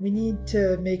 We need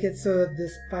to make it so that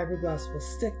this fiberglass will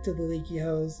stick to the leaky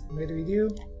hose. What do?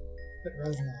 Put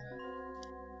resin on it.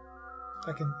 If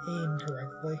I can aim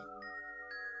correctly.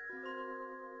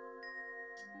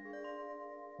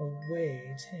 Oh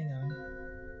wait, hang on.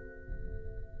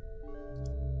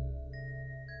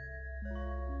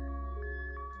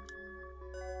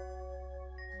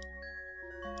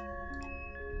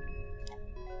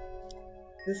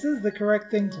 This is the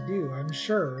correct thing to do, I'm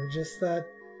sure, just that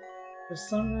for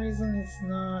some reason it's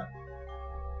not...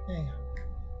 Hang on.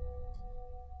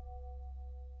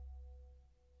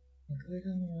 Click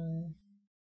on the one.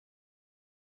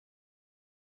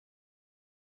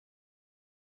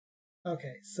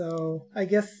 Okay, so I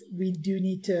guess we do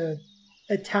need to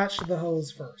attach the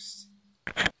hose first.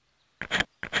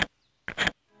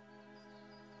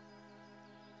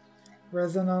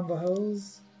 Resin on the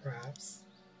hose? Perhaps.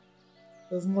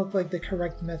 Doesn't look like the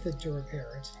correct method to repair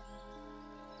it.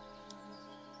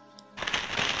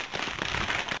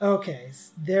 Okay,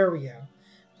 there we go.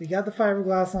 We got the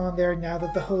fiberglass on there now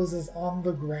that the hose is on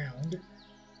the ground.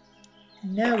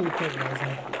 Now we put resin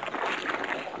on it.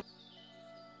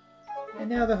 And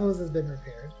now the hose has been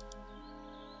repaired.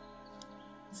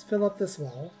 Let's fill up this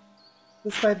well,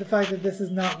 despite the fact that this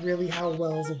is not really how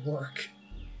wells work.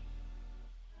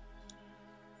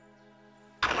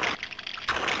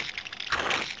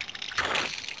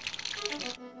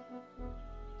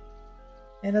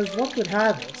 And as luck would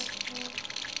have it,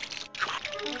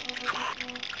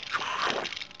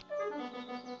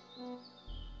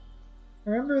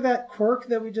 remember that cork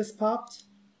that we just popped?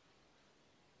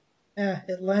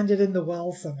 It landed in the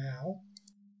well somehow.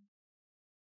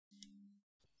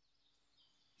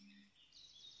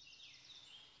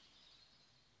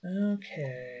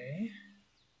 Okay.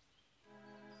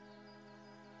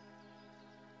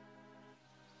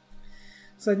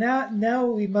 So now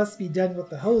we must be done with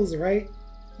the hose, right?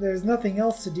 There's nothing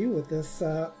else to do with this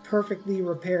perfectly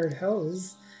repaired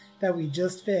hose that we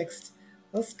just fixed.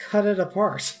 Let's cut it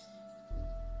apart.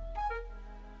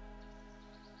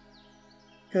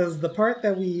 because the part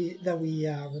that we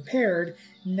repaired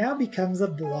now becomes a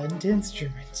blunt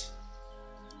instrument.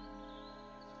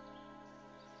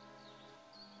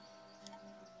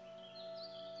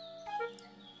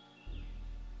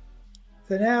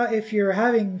 So now if you're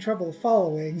having trouble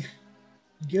following,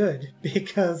 good,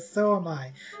 because so am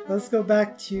I. Let's go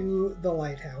back to the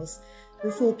lighthouse.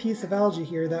 This little piece of algae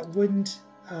here that wouldn't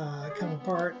come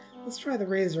apart, let's try the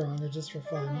razor on it just for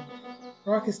fun.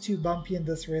 Rock is too bumpy and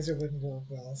this razor wouldn't work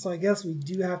well, so I guess we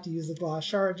do have to use the glass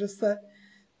shard, just that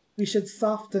we should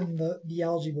soften the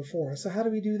algae before. So how do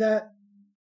we do that?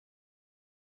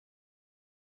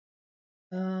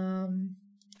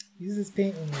 Use this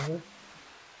paint remover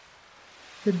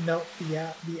to melt the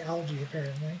algae,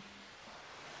 apparently.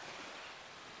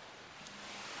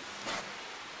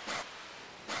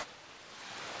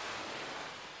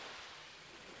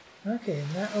 Okay, and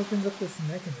that opens up this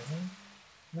mechanism.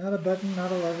 Not a button,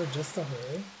 not a lever, just a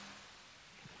hole.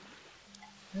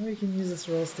 And we can use this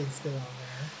roasting spit on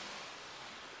there.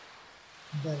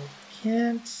 But it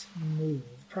can't move.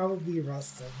 Probably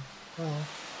rusted. Well,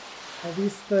 at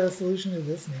least the solution to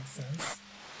this makes sense.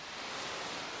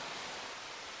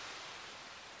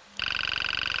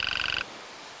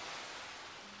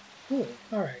 Cool,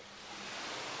 alright.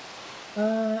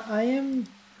 I am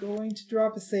going to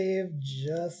drop a save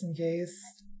just in case.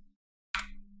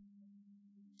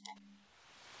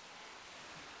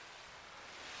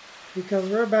 Because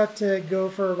we're about to go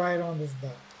for a ride on this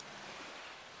boat.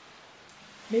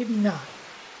 Maybe not.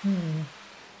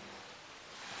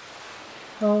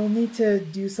 I'll need to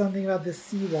do something about this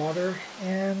seawater,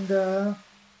 and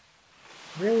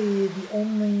really the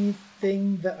only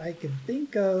thing that I can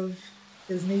think of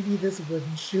is maybe this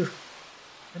wooden shoe.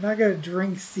 I'm not gonna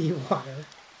drink seawater.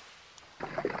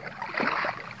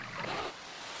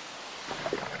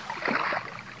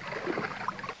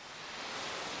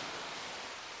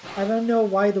 I don't know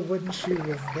why the wooden shoe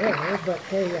was there, but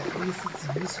hey, at least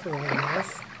it's useful, I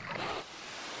guess.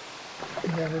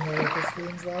 You never know with this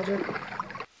game's logic.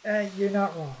 You're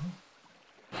not wrong.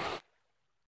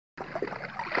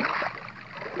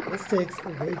 This takes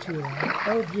way too long.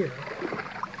 Oh dear.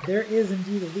 There is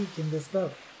indeed a leak in this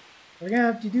boat. We're gonna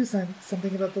have to do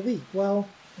something about the leak. Well,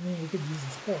 I mean, we could use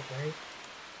this cork, right?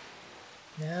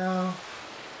 Now...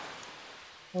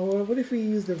 Oh, what if we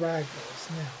use the rag first?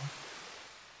 Now.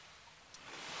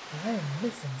 I am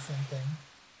missing something.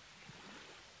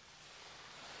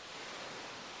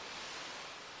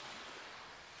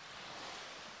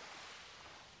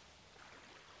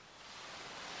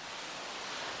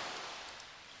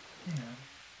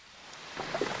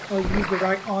 Oh, use the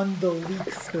rag on the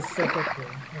leak specifically.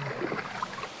 Yeah.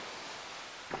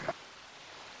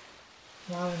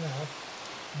 Not enough.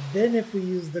 Then if we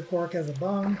use the cork as a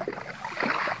bung...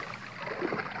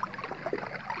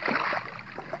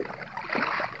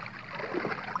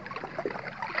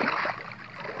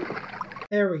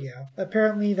 There we go.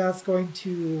 Apparently that's going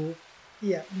to,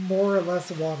 yeah, more or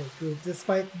less waterproof,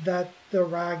 despite that the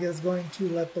rag is going to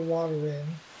let the water in.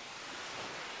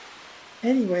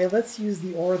 Anyway, let's use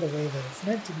the ore the way that it's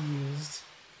meant to be used,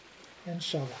 and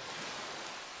shove off.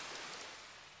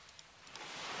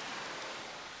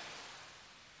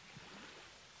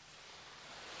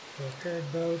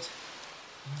 Repaired boat,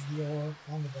 use the ore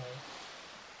on the boat.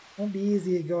 Won't be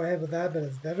easy to go ahead with that, but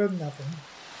it's better than nothing.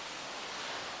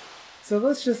 So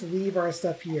let's just leave our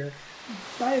stuff here.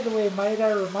 By the way, might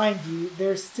I remind you,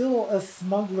 there's still a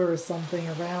smuggler or something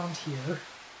around here.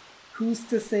 Who's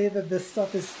to say that this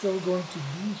stuff is still going to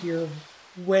be here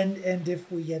when and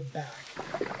if we get back?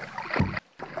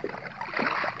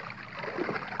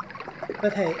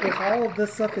 But hey, if all of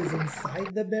this stuff is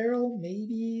inside the barrel,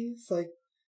 maybe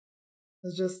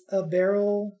it's just a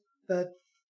barrel that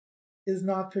is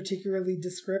not particularly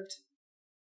descript.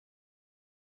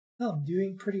 Oh, I'm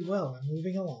doing pretty well. I'm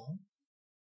moving along.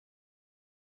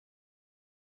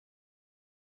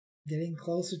 Getting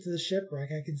closer to the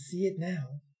shipwreck. I can see it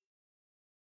now.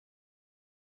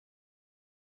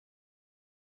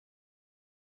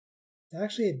 It's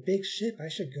actually a big ship. I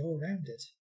should go around it.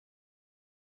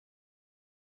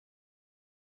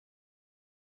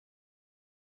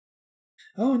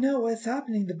 Oh no, what's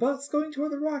happening? The boat's going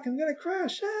toward the rock. I'm gonna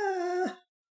crash. Ah!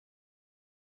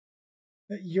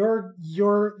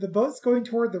 The boat's going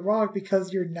toward the rock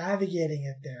because you're navigating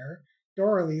it there.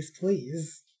 Doralies,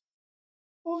 please.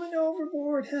 Woman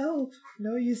overboard, help!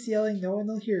 No use yelling, no one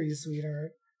will hear you,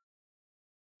 sweetheart.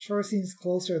 Shore seems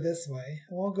closer this way.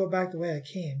 I won't go back the way I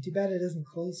came. Too bad it isn't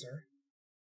closer.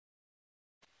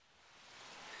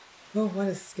 Oh, what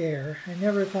a scare. I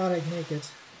never thought I'd make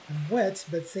it. I'm wet,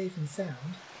 but safe and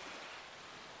sound.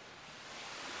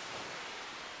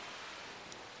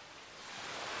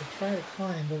 to try to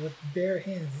climb, but with bare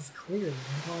hands is clearly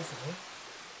impossible.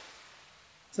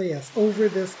 So yes, over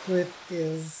this cliff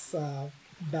is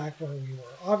back where we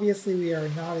were. Obviously, we are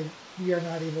not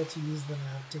able to use the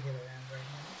map to get around right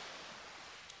now.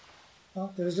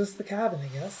 Well, there's just the cabin, I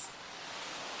guess.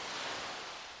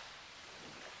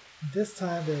 This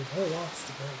time there are no locks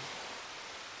to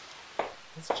break.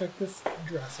 Let's check this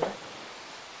dresser.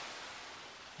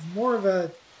 It's more of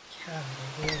a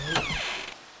cabinet, really.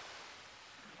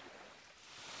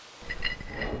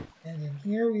 And in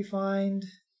here we find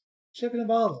ship in a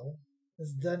bottle.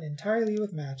 It's done entirely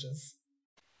with matches.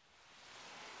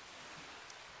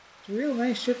 It's a real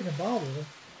nice ship in a bottle. It'd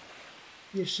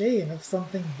be a shame if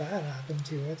something bad happened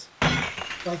to it.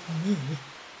 Like me.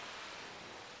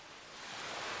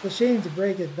 It's a shame to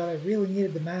break it, but I really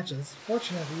needed the matches.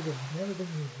 Fortunately, they've never been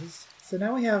used. So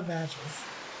now we have matches.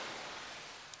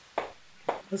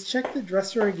 Let's check the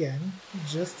dresser again,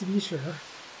 just to be sure.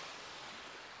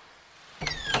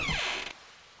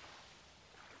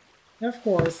 And of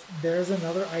course, there's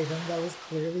another item that was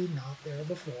clearly not there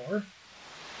before.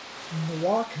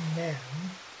 Nwok Man.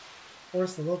 Of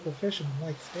course, the local fisherman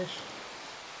likes fish.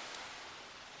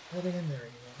 Nothing in there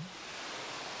anymore.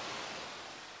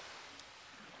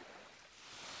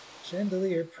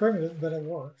 Chandelier, primitive, but it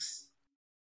works.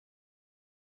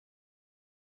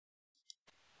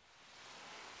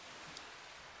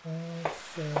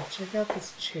 Let's check out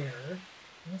this chair.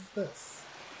 What's this?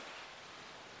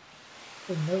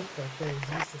 The notebook that is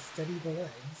used to steady the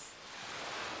legs.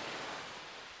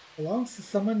 Belongs to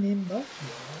someone named Melchior.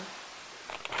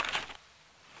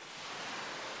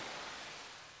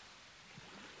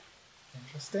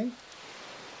 Interesting.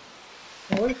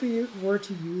 Now what if we were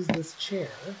to use this chair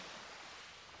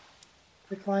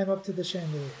to climb up to the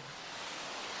chandelier?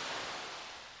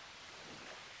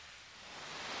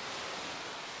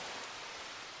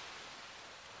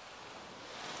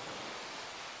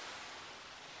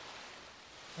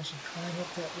 I should climb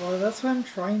up that. Well, that's what I'm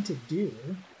trying to do.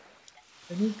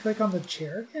 I need to click on the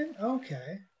chair again?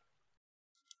 Okay.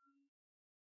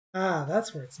 Ah,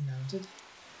 that's where it's mounted.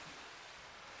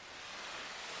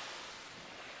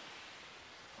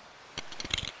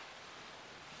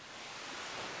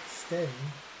 Steady.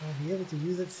 I'll be able to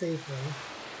use it safely.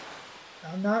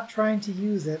 I'm not trying to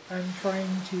use it, I'm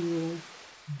trying to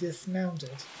dismount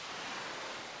it.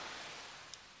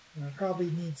 And I probably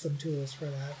need some tools for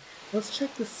that. Let's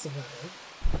check this sweater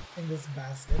in this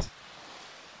basket.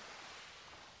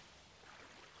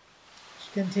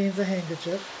 She contains a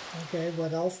handkerchief. Okay,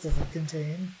 what else does it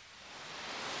contain?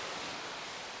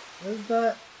 What is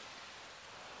that?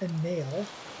 A nail.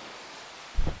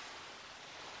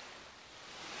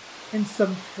 And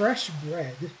some fresh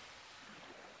bread.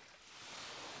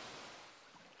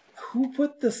 Who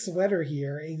put the sweater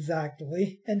here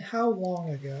exactly? And how long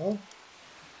ago?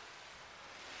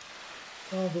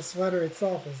 Well, the sweater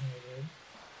itself is no good.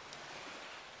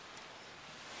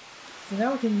 So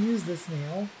now we can use this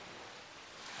nail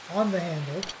on the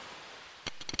handle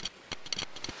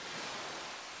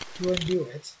to undo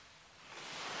it.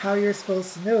 How you're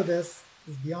supposed to know this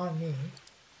is beyond me.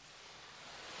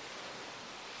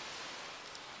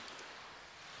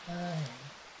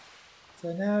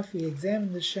 So now if we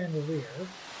examine the chandelier,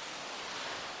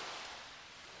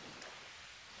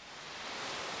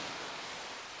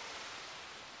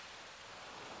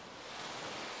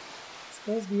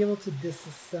 supposed to be able to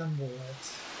disassemble it.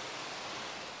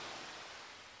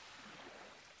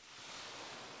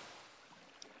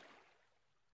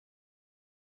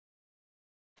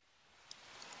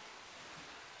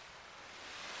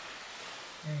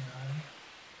 Hang on.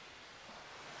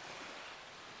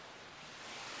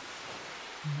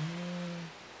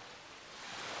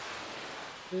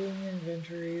 Doing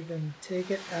inventory, then take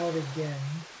it out again.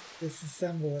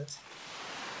 Disassemble it.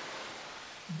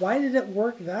 Why did it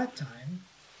work that time?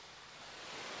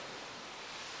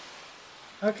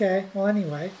 Okay, well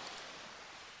anyway.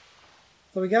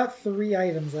 So we got 3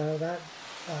 items out of that.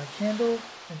 Candle,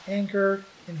 an anchor,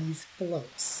 and these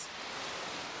floats.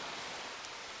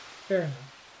 Fair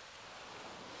enough.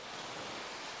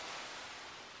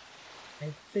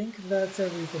 I think that's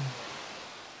everything here.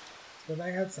 Let's go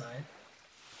back outside.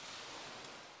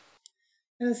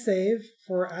 I'm gonna save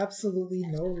for absolutely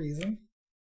no reason.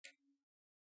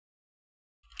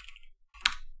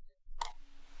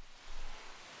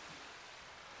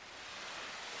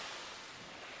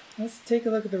 Let's take a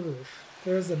look at the roof.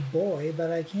 There's a buoy,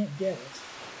 but I can't get it.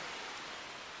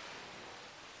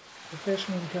 The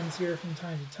fisherman comes here from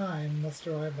time to time, must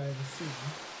arrive by the sea.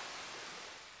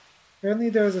 Apparently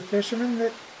there's a fisherman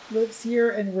that lives here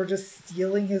and we're just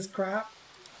stealing his crap.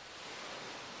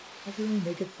 How can we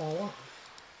make it fall off?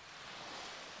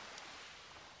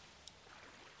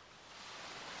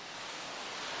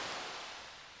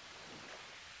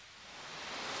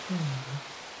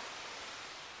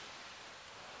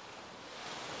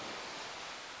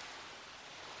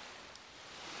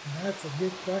 That's a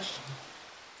good question.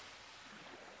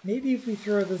 Maybe if we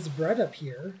throw this bread up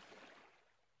here,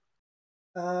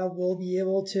 we'll be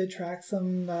able to attract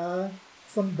some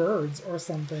birds or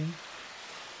something.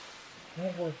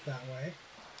 Won't work that way.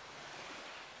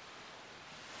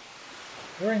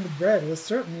 Throwing the bread was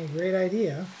certainly a great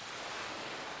idea.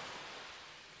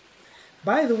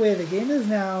 By the way, the game is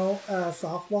now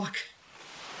soft lock.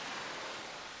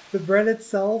 The bread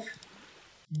itself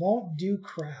won't do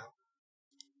crap.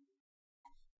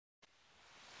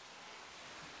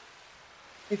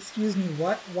 Excuse me,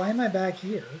 what? Why am I back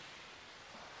here?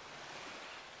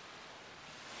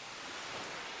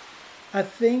 I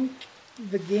think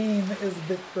the game is a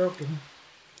bit broken.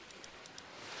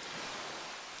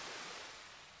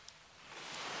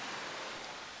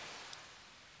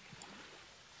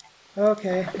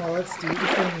 Okay, well, let's do the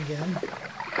thing again.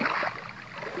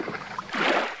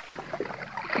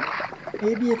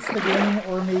 Maybe it's the game,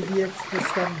 or maybe it's the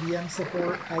Scum VM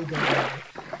support, I don't know.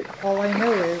 All I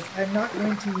know is I'm not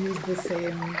going to use the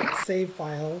same save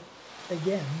file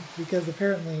again, because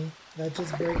apparently that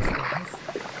just breaks things.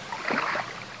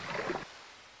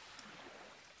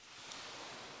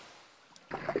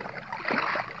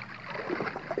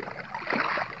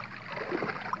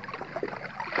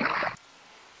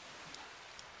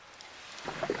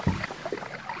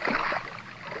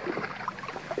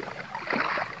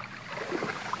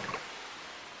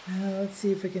 Let's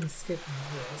see if we can skip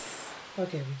this.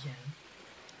 Okay, we can.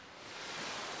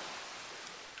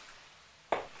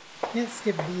 Can't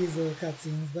skip these little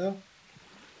cutscenes, though.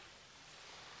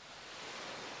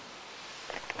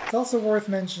 It's also worth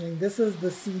mentioning, this is the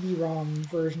CD-ROM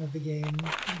version of the game.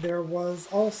 There was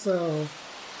also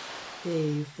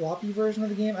a floppy version of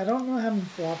the game. I don't know how many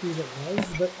floppies it was,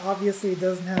 but obviously it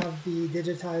doesn't have the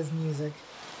digitized music.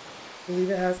 I believe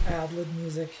it has ad-lib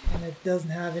music, and it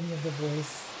doesn't have any of the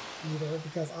voice either,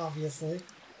 because obviously.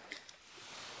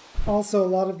 Also, a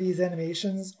lot of these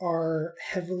animations are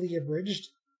heavily abridged.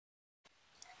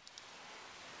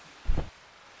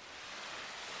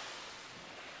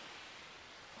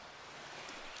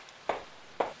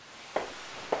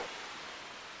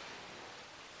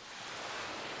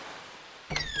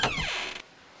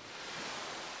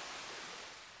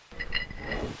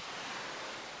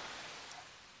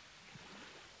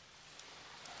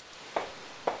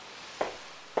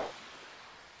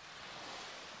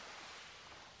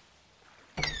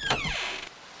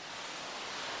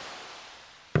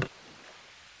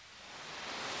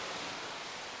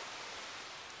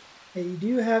 Yeah, you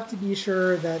do have to be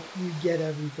sure that you get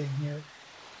everything here.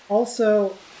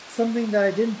 Also, something that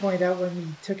I didn't point out when we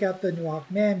took out the Nuak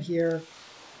Mam here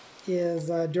is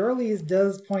Dorleys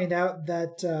does point out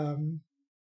that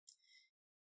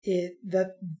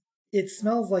it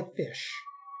smells like fish.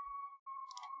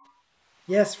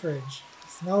 Yes, Fridge,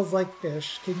 smells like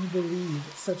fish. Can you believe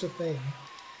such a thing?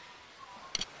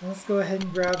 Let's go ahead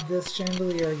and grab this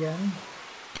chandelier again.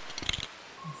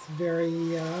 It's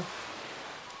very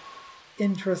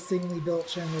interestingly built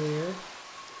chandelier.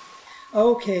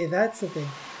 Okay, that's the thing.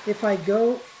 If I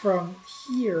go from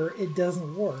here, it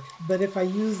doesn't work. But if I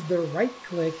use the right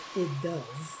click, it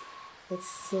does. That's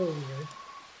so weird.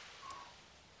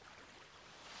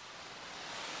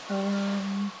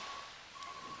 Alright,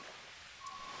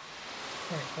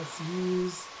 let's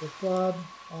use the club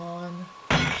on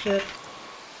ship.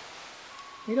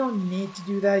 We don't need to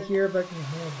do that here, but you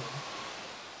know,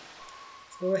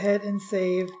 let's go ahead and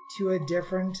save to a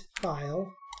different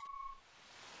file.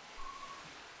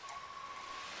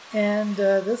 And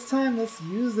this time, let's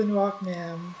use the Nuak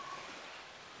Mam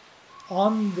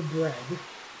on the bread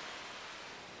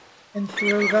and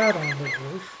throw that on the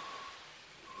roof.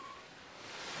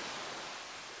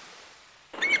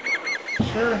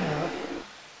 Sure enough,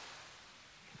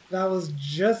 that was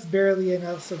just barely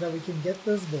enough so that we can get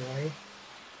this boy.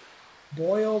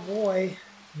 Boy, oh boy,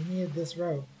 we needed this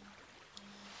rope.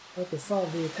 Hope it's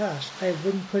solidly attached. I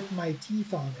wouldn't put my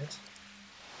teeth on it.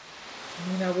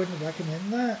 I mean, I wouldn't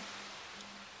recommend that.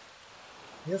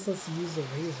 I guess let's use the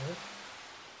razor.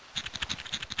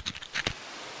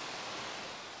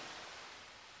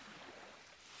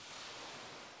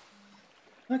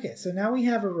 Okay, so now we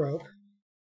have a rope.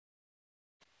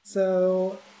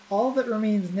 So all that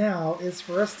remains now is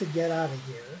for us to get out of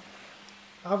here.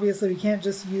 Obviously, we can't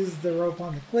just use the rope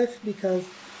on the cliff because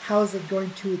how is it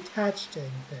going to attach to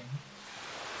anything?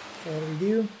 So what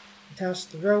do? Attach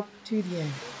the rope to the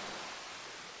anchor.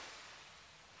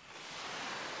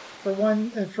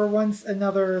 For once,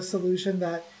 another solution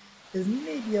that is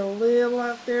maybe a little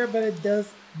out there, but it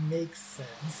does make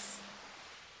sense.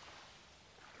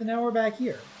 So now we're back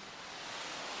here.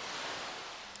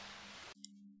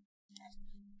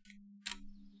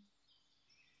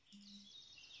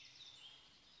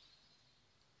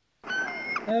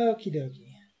 Okie dokie.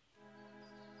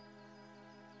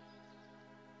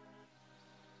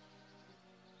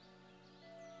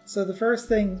 So the first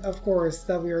thing, of course,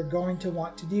 that we are going to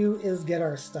want to do is get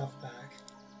our stuff back.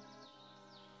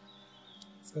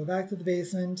 Let's go back to the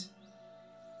basement.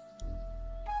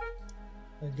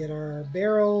 We'll get our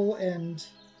barrel and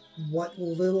what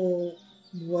little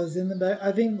was in the bag.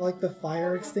 I think like the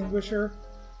fire extinguisher,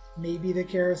 maybe the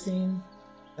kerosene.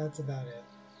 That's about it.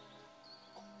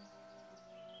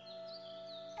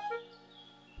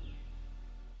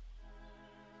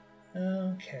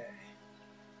 Okay.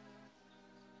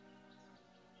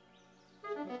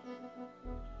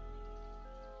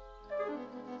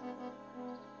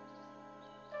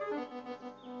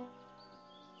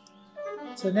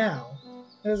 So now,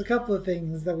 there's a couple of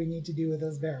things that we need to do with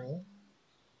this barrel.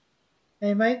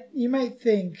 And you might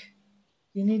think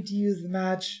you need to use the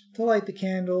match to light the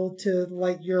candle to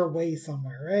light your way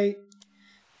somewhere, right?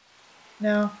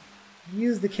 Now,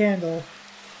 use the candle.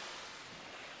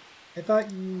 I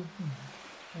thought you...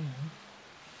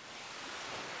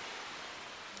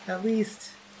 At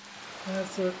least...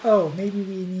 oh, maybe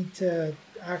we need to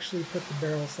actually put the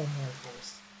barrel somewhere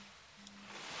first.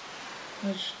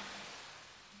 Which...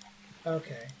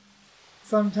 Okay.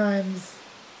 Sometimes...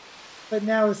 But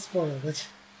now it's spoiled it.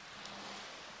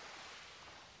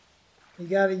 You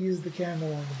gotta use the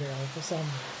candle on the barrel for some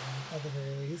reason, at the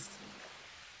very least.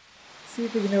 See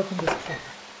if we can open this pot.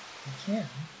 We can.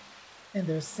 And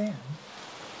there's sand.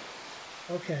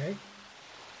 Okay.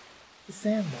 The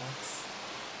sandbox.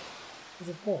 Because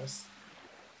of course.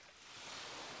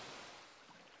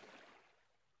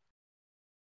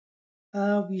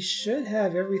 We should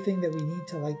have everything that we need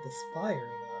to light this fire,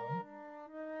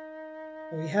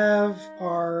 though. We have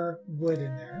our wood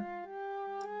in there.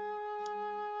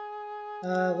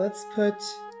 Let's put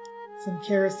some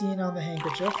kerosene on the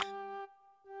handkerchief.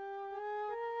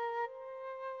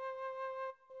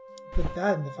 Put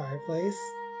that in the fireplace.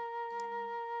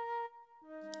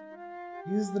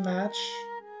 Use the match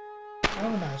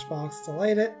on the matchbox to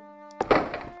light it.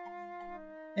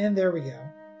 And there we go.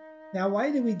 Now,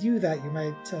 why do we do that, you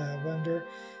might wonder?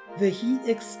 The heat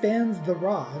expands the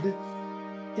rod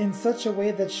in such a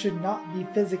way that should not be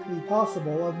physically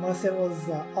possible unless it was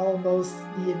almost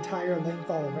the entire length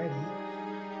already.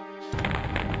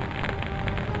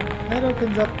 That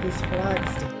opens up this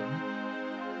flagstone.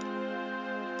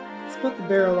 Let's put the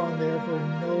barrel on there for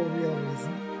no real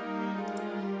reason.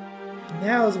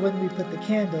 Now is when we put the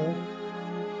candle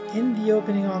in the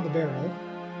opening on the barrel.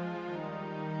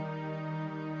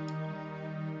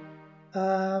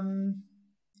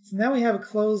 So now we have a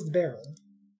closed barrel.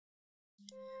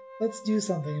 Let's do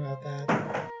something about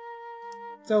that.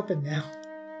 It's open now.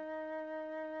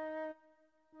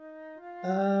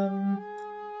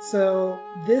 So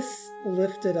this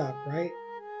lifted up, right?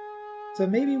 So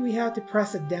maybe we have to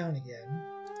press it down again.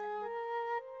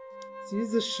 Let's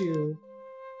use the shoe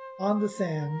on the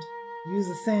sand. Use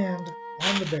the sand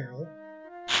on the barrel.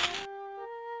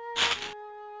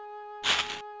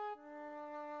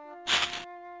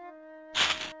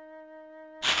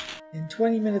 And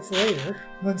 20 minutes later,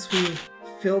 once we've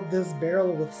filled this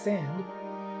barrel with sand,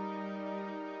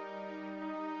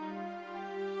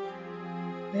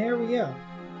 there we go.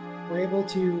 We're able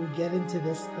to get into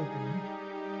this opening.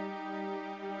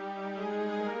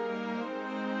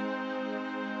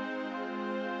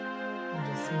 And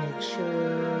just make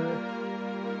sure...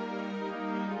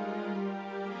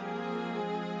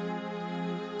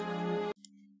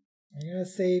 I'm going to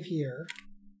save here.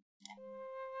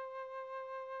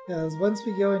 Because once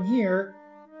we go in here,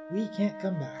 we can't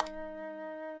come back.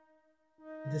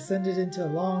 We descended into a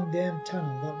long damn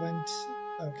tunnel that went...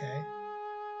 Okay.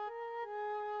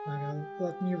 Not gonna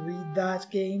let me read that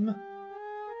game.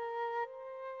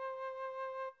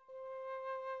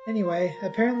 Anyway,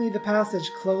 apparently the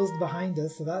passage closed behind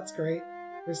us, so that's great.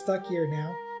 We're stuck here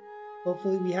now.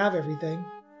 Hopefully we have everything.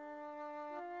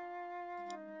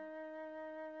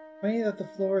 Funny that the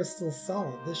floor is still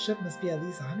solid. This ship must be at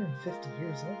least 150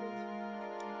 years old.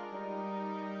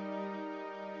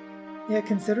 Yeah,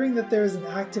 considering that there is an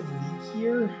active leak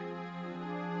here,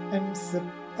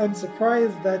 I'm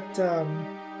surprised that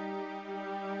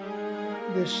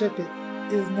the ship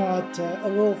is not a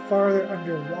little farther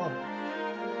underwater.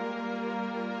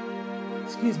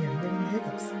 Excuse me, I'm getting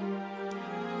hiccups.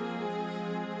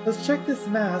 Let's check this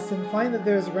mast and find that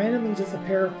there's randomly just a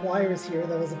pair of pliers here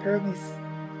that was apparently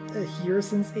here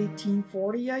since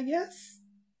 1840, I guess?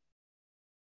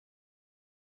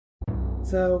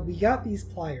 So we got these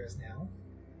pliers now,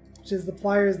 which is the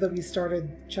pliers that we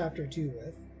started Chapter 2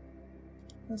 with.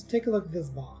 Let's take a look at this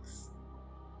box.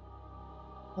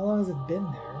 How long has it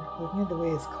been there? Looking at the way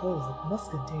it's closed, it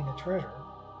must contain a treasure.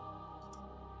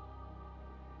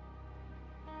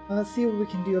 Now let's see what we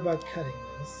can do about cutting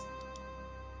this.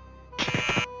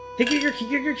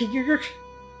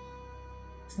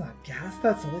 It's not gas,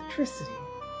 that's electricity.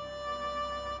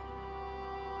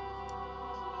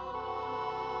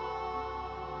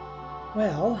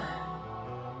 Well,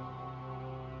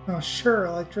 oh sure,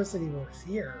 electricity works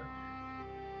here.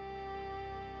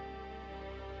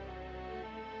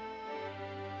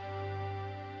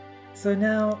 So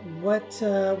now, what's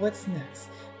next?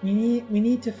 We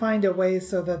need to find a way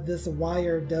so that this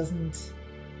wire doesn't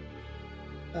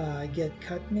get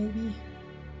cut, maybe?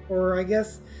 Or I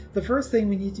guess the first thing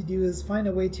we need to do is find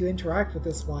a way to interact with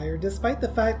this wire, despite the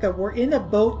fact that we're in a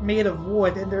boat made of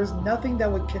wood and there's nothing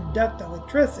that would conduct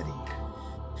electricity.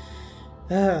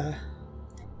 What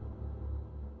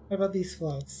about these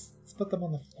floats? Let's put them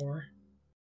on the floor.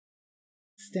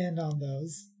 Stand on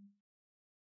those.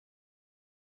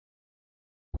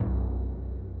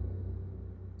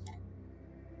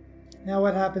 Now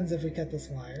what happens if we cut this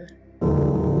wire?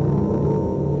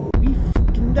 We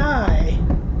fucking die!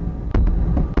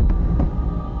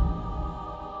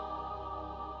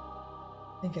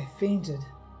 I think I fainted.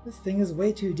 This thing is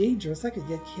way too dangerous. I could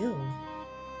get killed.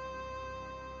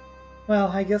 Well,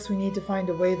 I guess we need to find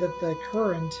a way that the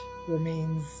current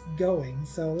remains going,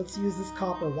 so let's use this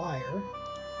copper wire.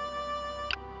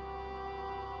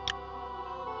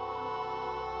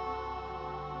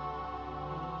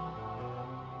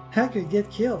 I could get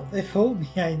killed. If only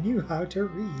I knew how to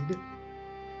read.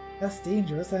 That's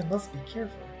dangerous. I must be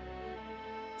careful.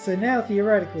 So now,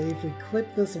 theoretically, if we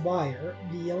clip this wire,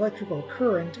 the electrical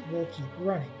current will keep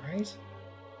running, right?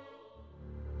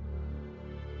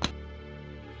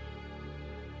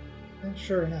 And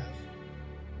sure enough.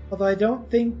 Although I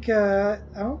don't think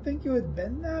it would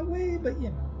bend that way, but you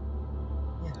know.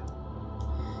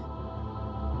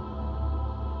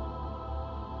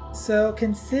 So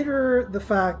consider the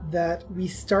fact that we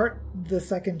start the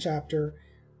second chapter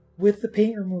with the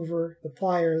paint remover, the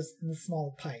pliers, and the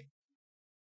small pipe.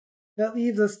 That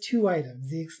leaves us two items,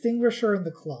 the extinguisher and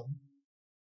the club.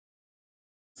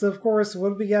 So of course, what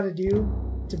do we gotta do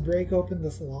to break open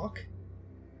this lock?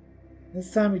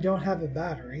 This time we don't have a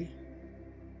battery.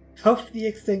 Huff the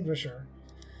extinguisher.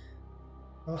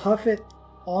 I'll huff it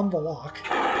on the lock.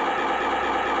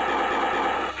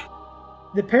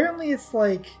 Apparently it's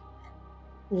like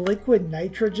liquid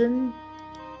nitrogen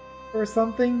or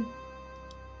something.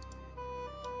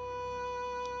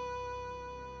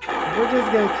 We're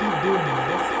just gonna keep doing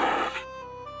this.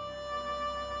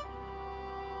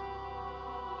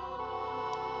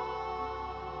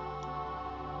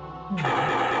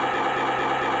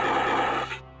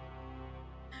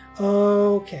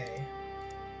 Okay.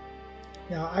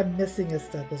 Now I'm missing a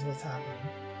step is what's happening.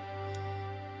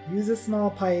 Use a small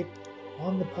pipe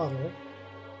on the puddle.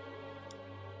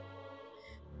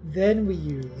 Then we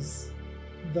use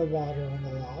the water on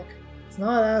the lock. It's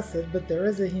not acid, but there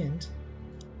is a hint.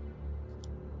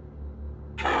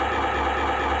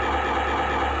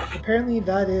 Apparently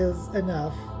that is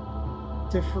enough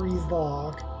to freeze the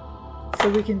lock, so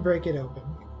we can break it open.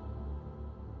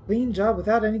 Clean job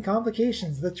without any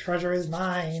complications. The treasure is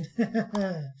mine.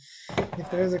 If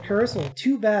there's a curse, well,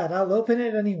 too bad. I'll open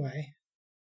it anyway.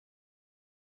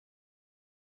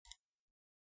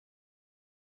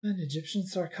 An Egyptian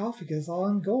sarcophagus all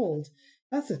in gold.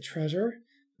 That's a treasure,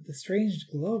 with a strange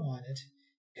glow on it.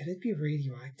 Could it be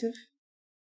radioactive?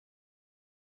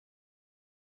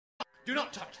 Do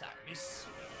not touch that, miss.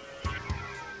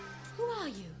 Who are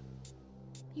you?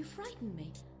 You frightened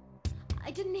me.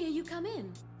 I didn't hear you come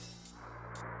in.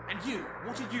 And you,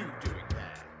 what are you doing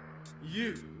there?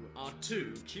 You are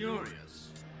too curious.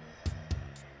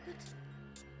 But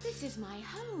this is my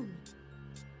home.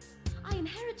 I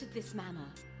inherited this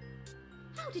manor.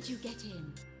 How did you get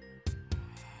in?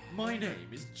 My name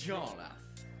is Jarlath.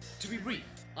 To be brief,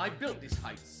 I built this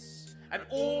house, and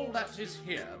all that is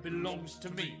here belongs to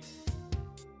me.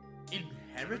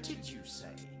 Inherited, you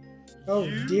say? Oh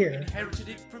you dear. Inherited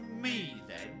it from me,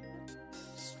 then?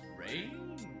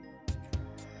 Strange.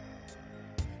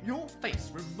 Your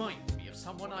face reminds me of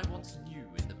someone I once knew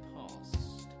in the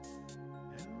past.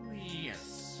 Oh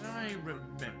yes, I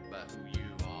remember who you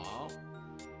are.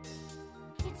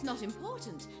 It's not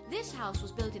important. This house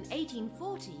was built in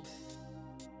 1840.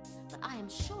 But I am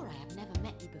sure I have never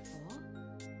met you before.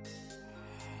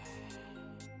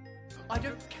 I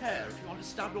don't care if you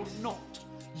understand or not.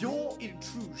 Your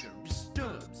intrusion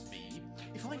disturbs me.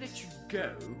 If I let you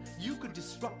go, you could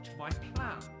disrupt my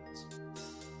plans.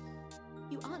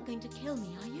 You aren't going to kill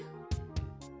me, are you?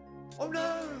 Oh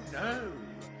no, no.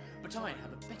 But but I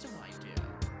have a better idea.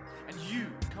 And you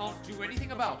can't do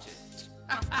anything about it.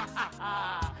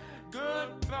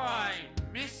 Goodbye,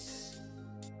 miss.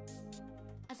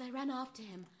 As I ran after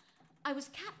him, I was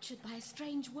captured by a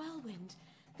strange whirlwind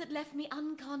that left me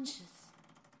unconscious.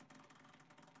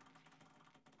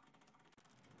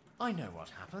 I know what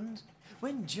happened.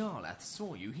 When Jarlath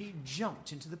saw you, he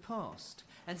jumped into the past.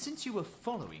 And since you were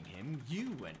following him,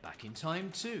 you went back in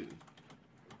time too.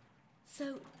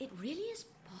 So it really is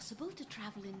possible to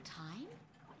travel in time?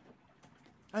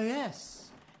 Oh yes.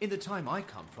 In the time I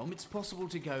come from, it's possible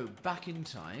to go back in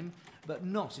time, but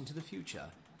not into the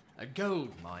future. A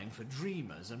gold mine for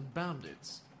dreamers and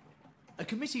bandits. A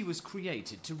committee was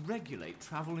created to regulate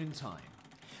travel in time.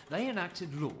 They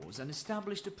enacted laws and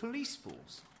established a police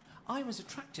force. I was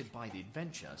attracted by the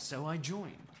adventure, so I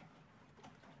joined.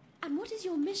 And what is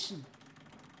your mission?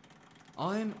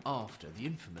 I'm after the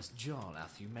infamous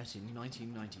Jarlath you met in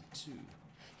 1992.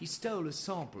 He stole a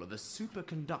sample of a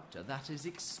superconductor that is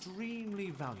extremely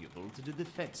valuable to the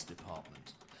Defense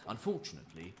Department.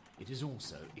 Unfortunately, it is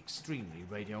also extremely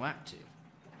radioactive.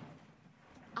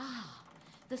 Ah,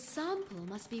 the sample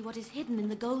must be what is hidden in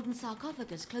the golden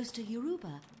sarcophagus close to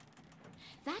Yoruba.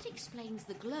 That explains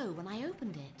the glow when I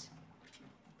opened it.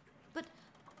 But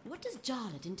what does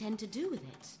Jarlath intend to do with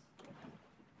it?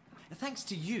 Thanks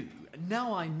to you,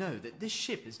 now I know that this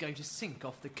ship is going to sink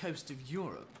off the coast of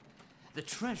Europe. The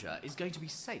treasure is going to be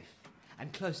safe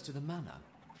and close to the manor.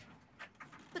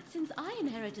 But since I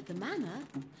inherited the manor,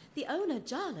 the owner,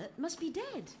 Jarlath, must be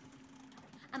dead.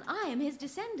 And I am his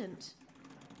descendant.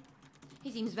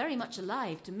 He seems very much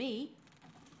alive to me.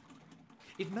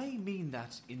 It may mean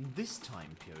that in this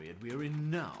time period we are in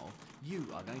now, you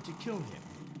are going to kill him.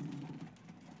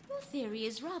 Your theory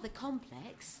is rather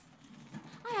complex.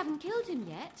 I haven't killed him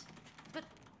yet, but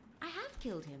I have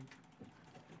killed him.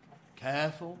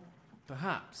 Careful.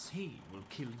 Perhaps he will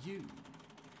kill you.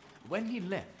 When he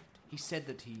left, he said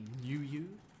that he knew you,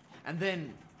 and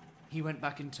then he went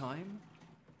back in time?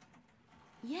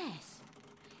 Yes.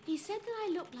 He said that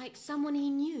I looked like someone he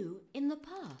knew in the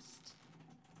past.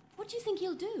 What do you think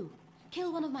he'll do?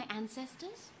 Kill one of my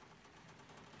ancestors?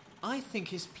 I think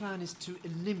his plan is to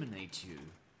eliminate you.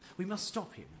 We must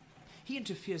stop him. He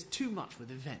interferes too much with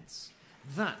events.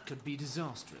 That could be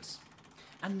disastrous.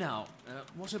 And now,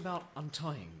 what about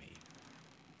untying me?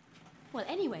 Well,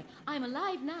 anyway, I'm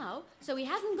alive now, so he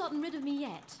hasn't gotten rid of me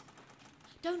yet.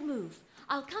 Don't move.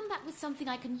 I'll come back with something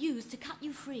I can use to cut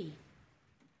you free.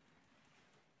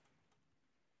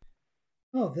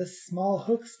 Oh, this small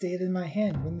hook stayed in my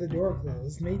hand when the door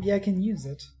closed. Maybe I can use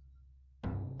it.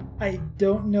 I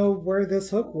don't know where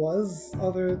this hook was,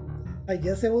 I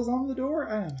guess it was on the door?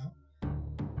 I don't know.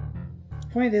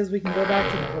 Point is, we can go back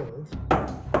to the hold.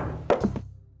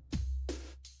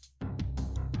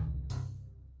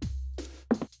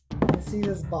 I see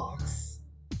this box.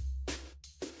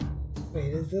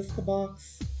 Wait, is this the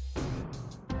box?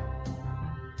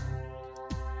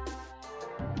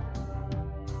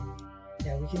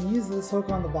 Yeah, we can use this hook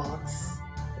on the box.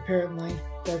 Apparently,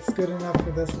 that's good enough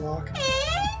for this lock.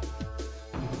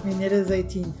 I mean, it is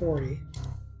 1840.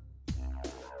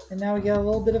 And now we get a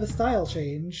little bit of a style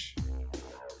change.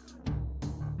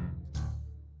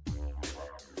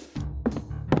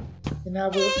 And now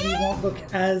we won't look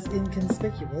as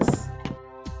inconspicuous.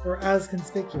 Or as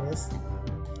conspicuous.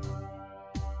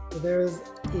 So there's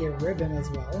a ribbon as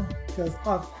well. Because,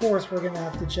 of course, we're going to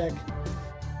have to check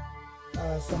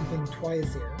something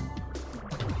twice here.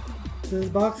 So this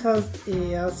box has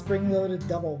a spring-loaded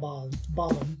double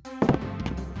bottom.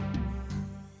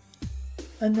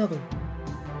 Another one.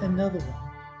 Another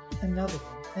one. Another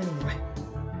one. Anyway.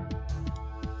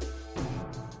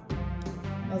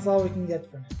 That's all we can get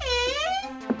for now.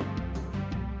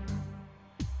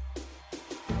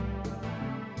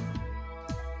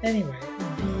 Anyway,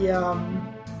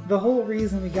 the whole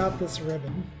reason we got this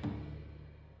ribbon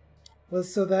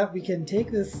was so that we can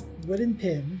take this wooden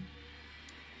pin,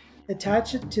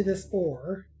 attach it to this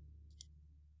oar,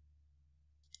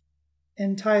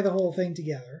 and tie the whole thing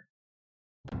together.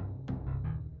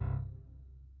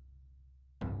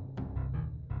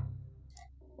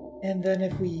 And then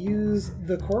if we use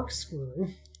the corkscrew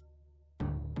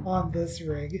on this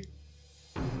rig...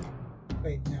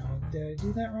 Wait, no, did I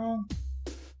do that wrong?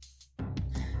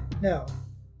 No.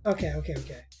 Okay.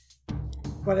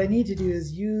 What I need to do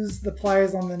is use the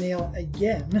pliers on the nail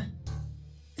again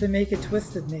to make a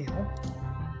twisted nail.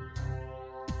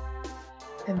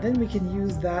 And then we can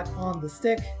use that on the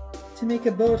stick to make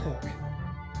a boat hook.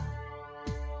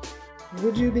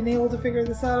 Would you have been able to figure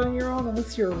this out on your own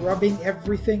unless you're rubbing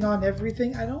everything on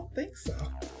everything? I don't think so.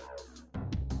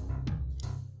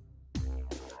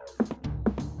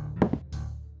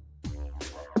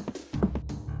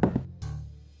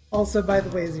 Also, by the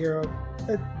way, Zero,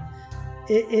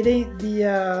 it ain't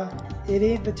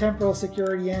the temporal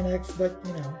security annex, but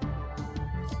you know,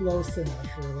 close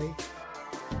enough, really.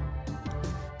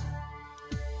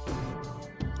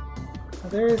 Now,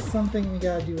 there is something we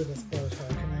gotta do with this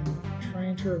Bartok, and I'm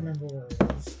trying to remember where it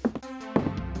is.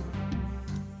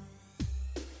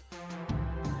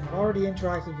 I've already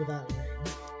interacted with that ring.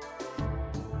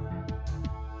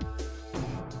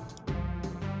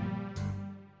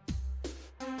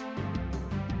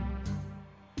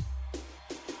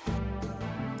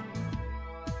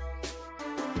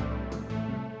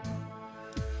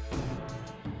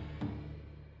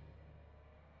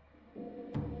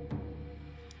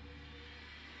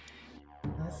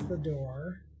 That's the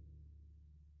door.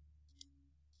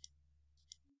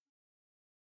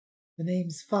 The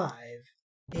name's 5.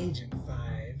 Agent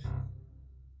 5.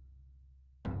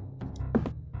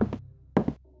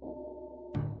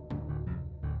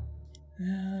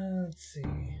 Let's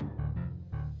see.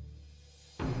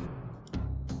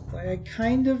 I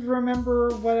kind of remember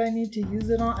what I need to use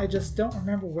it on, I just don't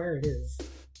remember where it is.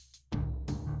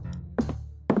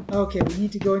 Okay, we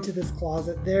need to go into this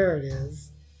closet. There it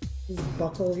is. This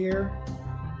buckle here.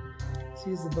 Let's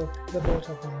use the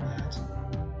Bartok on that.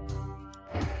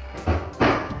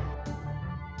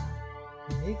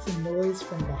 It makes a noise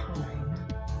from behind.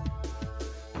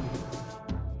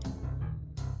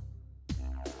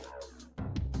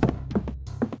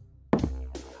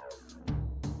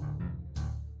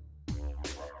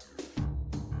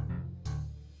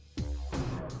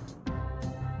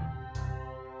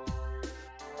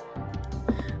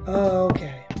 Oh,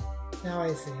 okay. Now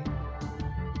I see.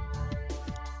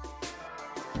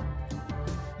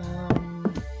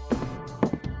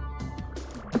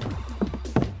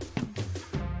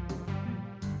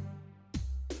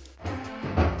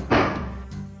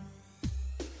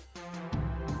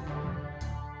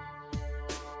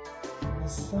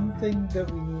 There's something that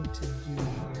we need to do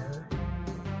here.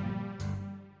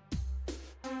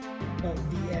 Oh,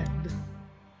 the end.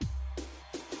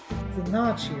 It's a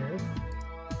notch here.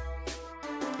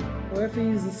 What if we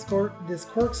use this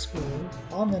corkscrew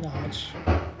on the notch?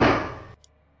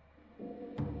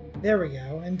 There we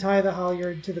go, and tie the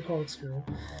halyard to the corkscrew.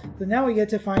 So now we get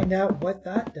to find out what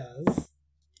that does.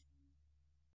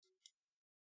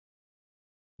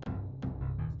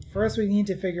 First we need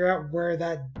to figure out where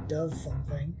that does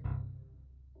something.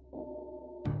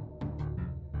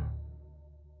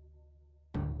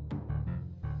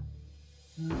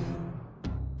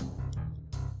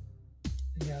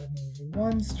 We gotta move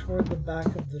once toward the back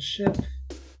of the ship.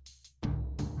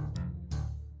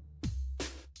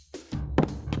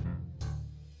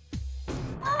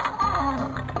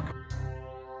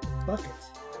 Bucket.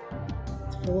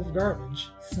 It's full of garbage.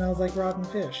 Smells like rotten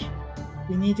fish.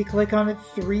 We need to click on it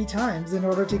 3 times in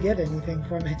order to get anything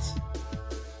from it.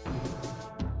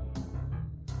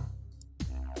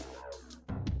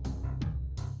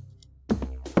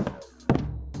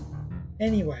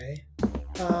 Anyway,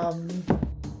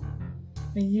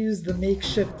 we use the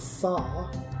makeshift saw.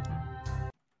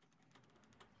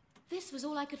 This was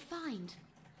all I could find.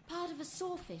 Part of a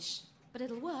sawfish, but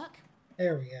it'll work.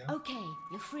 There we go. Okay,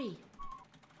 you're free.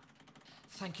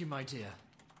 Thank you, my dear.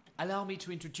 Allow me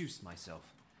to introduce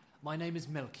myself. My name is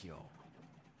Melchior.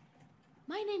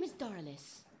 My name is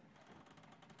Doralis.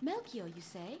 Melchior, you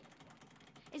say?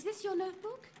 Is this your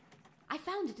notebook? I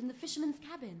found it in the fisherman's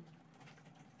cabin.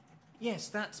 Yes,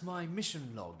 that's my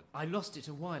mission log. I lost it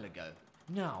a while ago.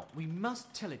 Now, we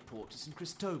must teleport to St.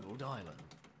 Cristobal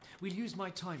Island. We'll use my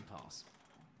time pass.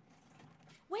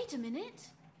 Wait a minute.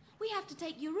 We have to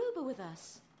take Yoruba with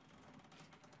us.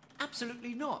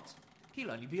 Absolutely not. He'll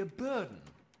only be a burden.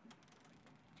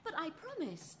 But I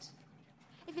promised.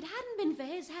 If it hadn't been for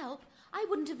his help, I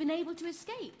wouldn't have been able to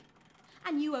escape.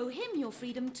 And you owe him your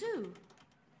freedom too.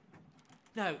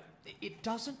 No, it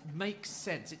doesn't make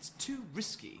sense. It's too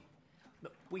risky.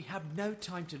 Look, we have no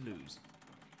time to lose.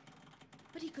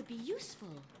 But he could be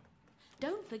useful.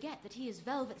 Don't forget that he is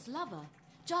Velvet's lover,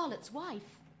 Jarlet's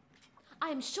wife. I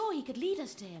am sure he could lead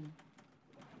us to him.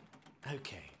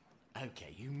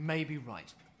 Okay, you may be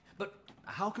right. But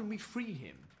how can we free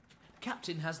him? The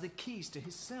captain has the keys to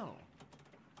his cell.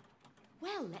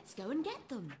 Well, let's go and get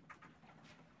them.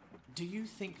 Do you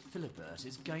think Philibert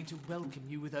is going to welcome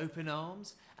you with open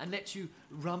arms and let you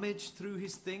rummage through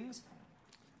his things?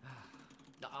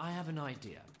 I have an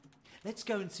idea. Let's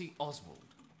go and see Oswald.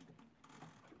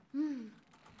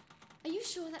 Are you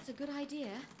sure that's a good idea?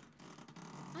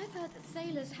 I've heard that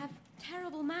sailors have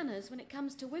terrible manners when it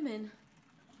comes to women.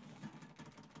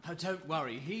 Oh, don't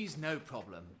worry, he's no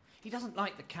problem. He doesn't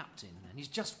like the captain, and he's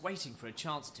just waiting for a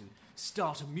chance to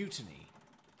start a mutiny.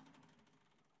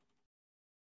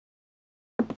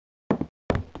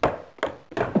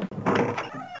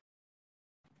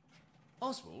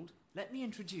 Oswald, let me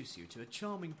introduce you to a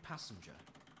charming passenger.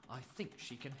 I think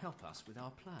she can help us with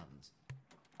our plans.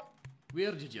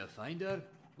 Where did you find her?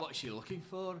 What's she looking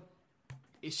for?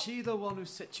 Is she the one who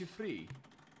set you free?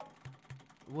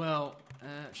 Well,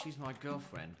 she's my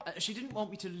girlfriend. She didn't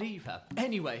want me to leave her.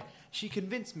 Anyway, she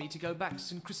convinced me to go back to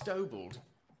St. Christobald.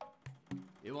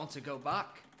 You want to go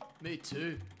back? Me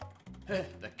too.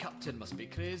 The captain must be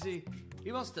crazy.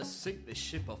 He wants to sink this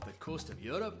ship off the coast of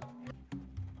Europe.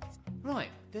 Right,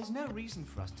 there's no reason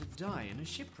for us to die in a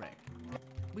shipwreck.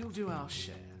 We'll do our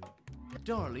share.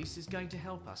 Doralice is going to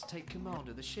help us take command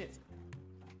of the ship.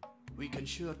 We can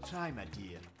sure try, my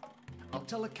dear. I'll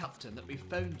tell the captain that we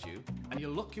found you and he'll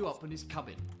lock you up in his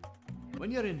cabin. When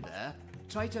you're in there,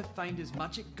 try to find his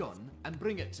magic gun and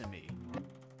bring it to me.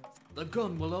 The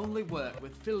gun will only work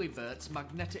with Philibert's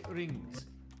magnetic rings.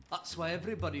 That's why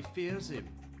everybody fears him.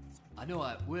 I know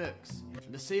how it works,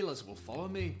 and the sailors will follow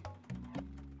me.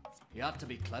 You had to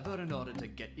be clever in order to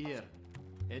get here.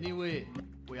 Anyway,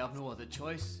 we have no other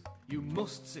choice. You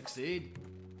must succeed.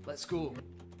 Let's go.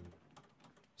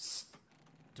 Psst.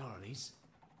 Doralice,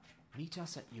 meet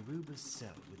us at Yoruba's cell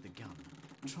with the gun.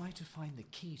 Try to find the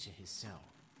key to his cell.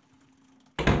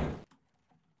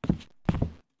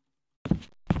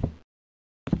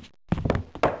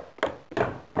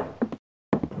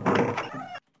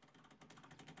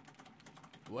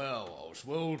 Well,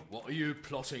 Oswald, what are you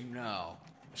plotting now?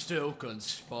 Still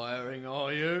conspiring,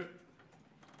 are you?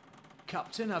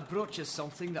 Captain, I've brought you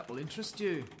something that will interest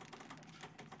you.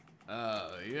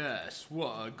 Oh, yes.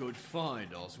 What a good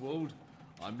find, Oswald.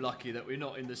 I'm lucky that we're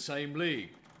not in the same league.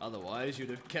 Otherwise, you'd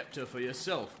have kept her for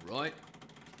yourself, right?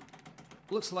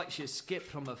 Looks like she escaped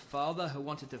from her father who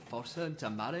wanted to force her into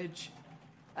marriage.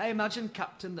 I imagine,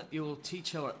 Captain, that you'll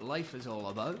teach her what life is all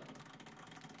about.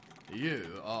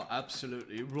 You are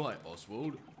absolutely right,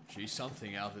 Oswald. She's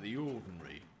something out of the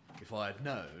ordinary. If I had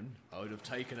known, I would have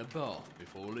taken a bath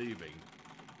before leaving.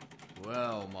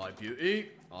 Well, my beauty,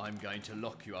 I'm going to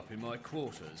lock you up in my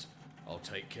quarters. I'll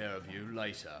take care of you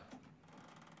later.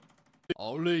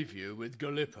 I'll leave you with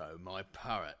Gallipo, my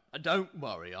parrot. And don't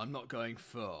worry, I'm not going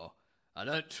far. I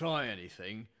don't try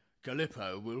anything.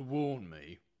 Gallipo will warn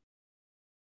me.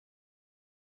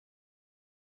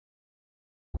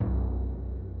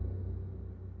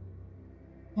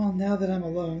 Well, now that I'm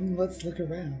alone, let's look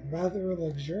around. Rather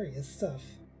luxurious stuff.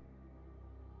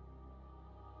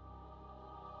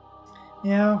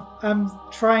 Yeah, I'm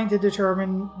trying to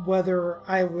determine whether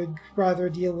I would rather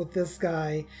deal with this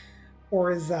guy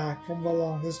or Zach from The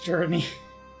Longest Journey.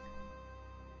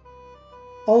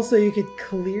 Also, you could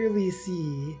clearly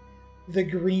see the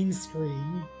green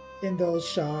screen in those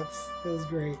shots. It was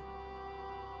great.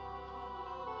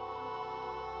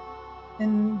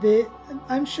 And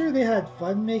I'm sure they had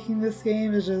fun making this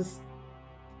game. It's just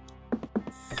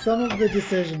some of the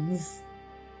decisions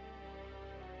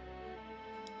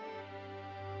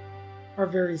are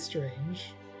very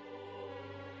strange.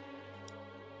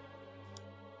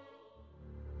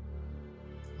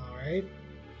 Alright. It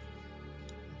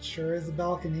sure is a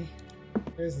balcony.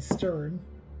 There's a stern.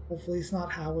 Hopefully it's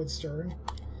not Howard Stern.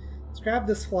 Let's grab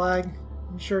this flag.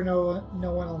 I'm sure no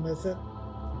one will miss it.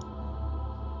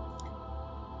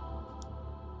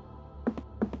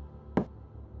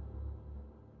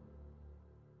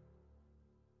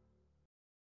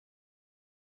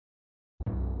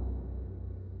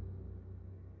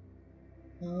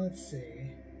 Let's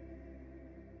see.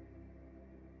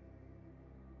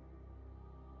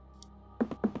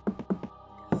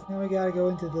 So now we gotta go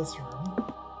into this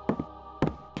room.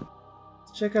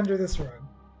 Let's check under this rug.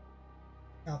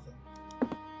 Nothing.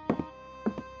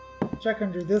 Check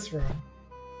under this rug.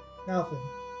 Nothing.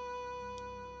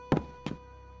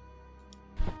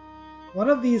 One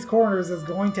of these corners is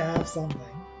going to have something.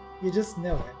 You just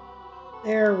know it.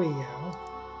 There we go.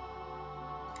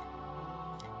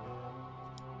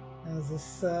 Now is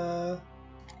this,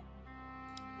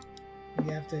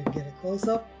 we have to get a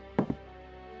close-up.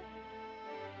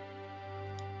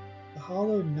 The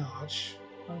hollow notch.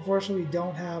 Unfortunately, we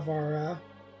don't have our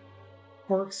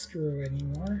corkscrew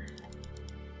anymore.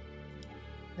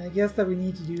 And I guess that we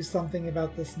need to do something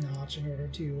about this notch in order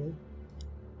to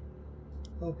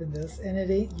open this, and it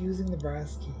ain't using the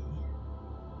brass key.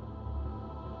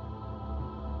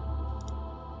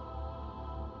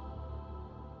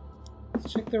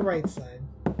 Let's check the right side.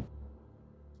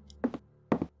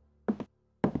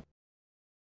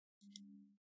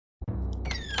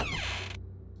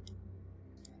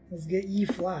 Let's get ye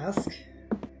flask.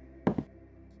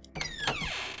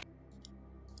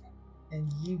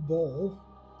 And ye bowl.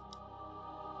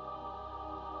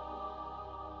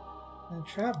 And a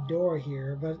trap door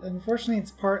here, but unfortunately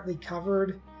it's partly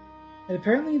covered. And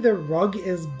apparently the rug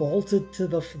is bolted to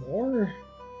the floor.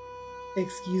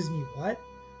 Excuse me, what?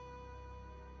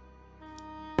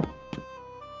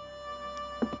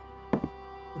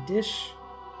 The dish.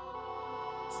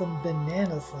 Some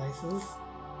banana slices.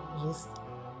 Just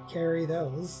carry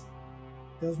those.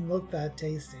 Doesn't look that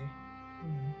tasty.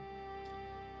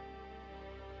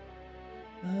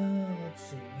 Let's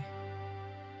see.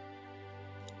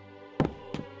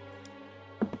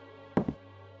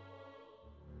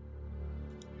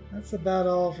 That's about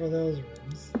all for those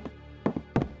rooms.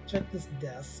 Check this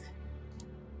desk.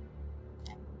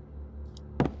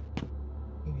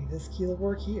 Maybe this key will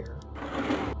work here.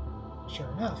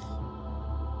 Sure enough.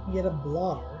 We get a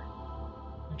blotter.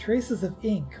 Traces of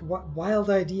ink. What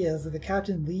wild ideas did the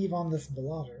captain leave on this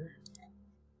blotter?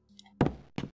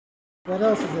 What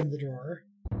else is in the drawer?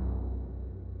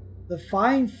 The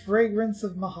fine fragrance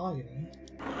of mahogany.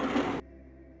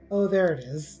 Oh, there it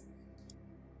is.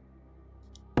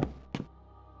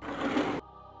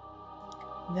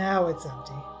 Now it's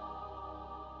empty.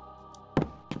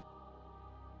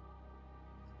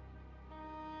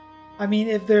 I mean,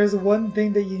 if there's one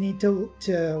thing that you need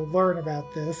to learn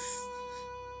about this,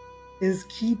 is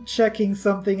keep checking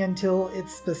something until it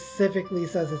specifically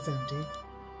says it's empty.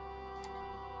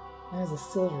 There's a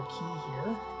silver key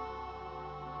here.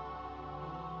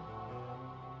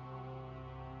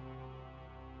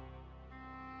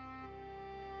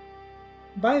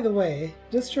 By the way,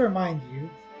 just to remind you,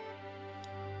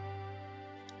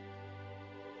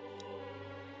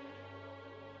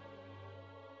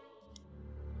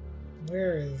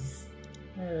 where is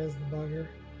the bugger?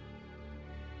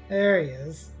 There he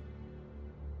is.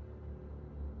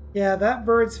 Yeah, that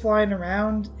bird's flying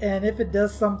around, and if it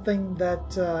does something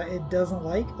that it doesn't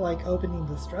like opening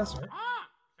this dresser. Ah,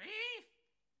 thief!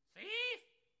 Thief!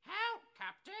 Help,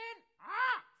 Captain!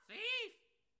 Ah, thief!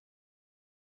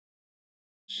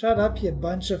 Shut up, you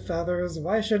bunch of feathers.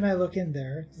 Why shouldn't I look in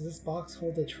there? Does this box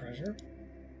hold a treasure?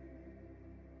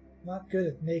 Not good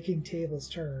at making tables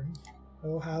turn.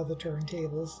 Oh, how the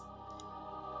turntables.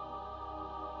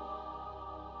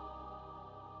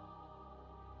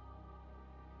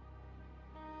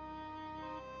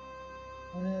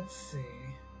 Let's see.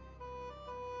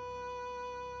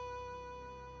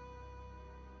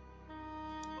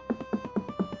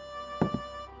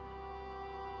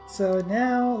 So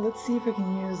now let's see if I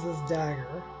can use this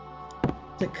dagger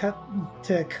to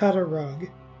cut a rug.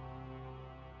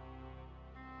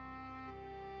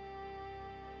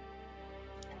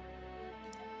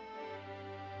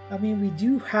 I mean, we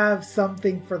do have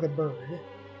something for the bird,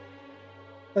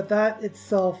 but that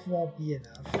itself won't be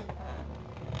enough.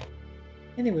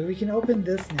 Anyway, we can open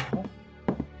this now,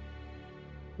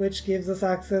 which gives us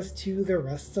access to the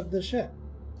rest of the ship.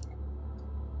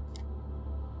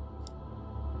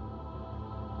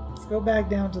 Let's go back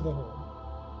down to the hold.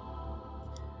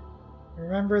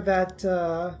 Remember that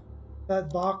that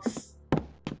box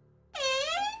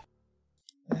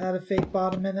that had a fake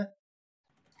bottom in it?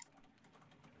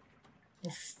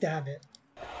 Let's stab it.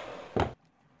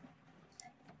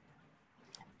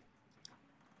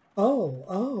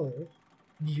 Oh.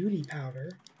 Beauty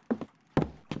powder.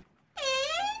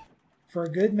 For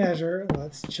good measure,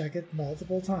 let's check it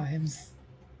multiple times.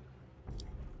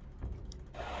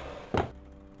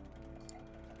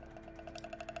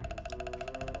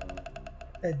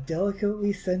 A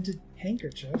delicately scented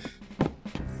handkerchief.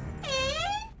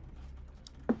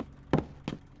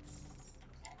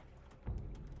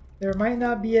 There might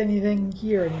not be anything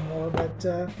here anymore, but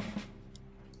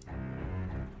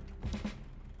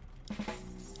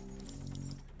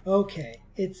okay,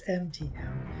 it's empty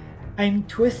now. I'm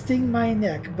twisting my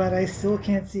neck, but I still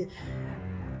can't see it.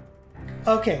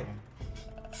 Okay,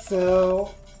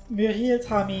 so Muriel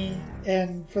Tami,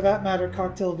 and for that matter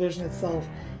Cocktail Vision itself,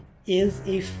 is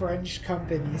a French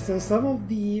company. So some of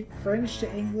the French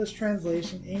to English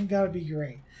translation ain't gotta be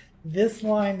great. This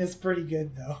line is pretty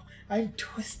good though. I'm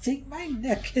twisting my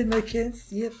neck and I can't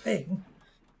see a thing.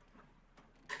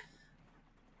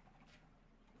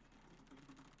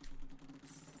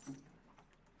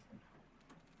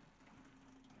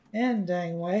 And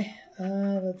dang way,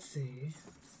 let's see.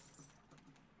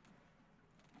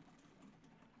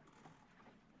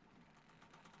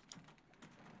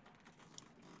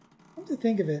 Come to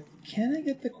think of it, can I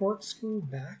get the corkscrew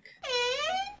back?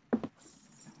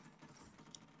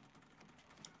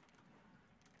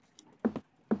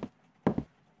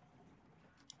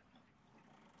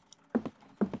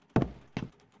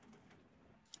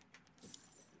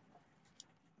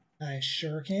 I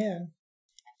sure can.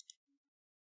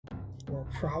 We're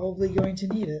probably going to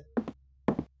need it.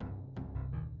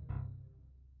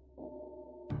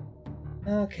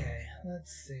 Okay,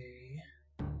 let's see.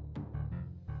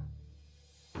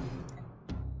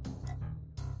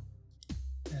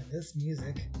 And this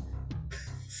music.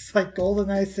 It's like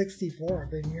GoldenEye 64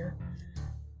 up in here.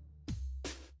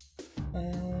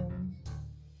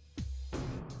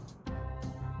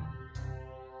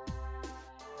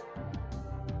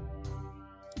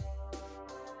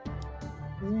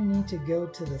 We need to go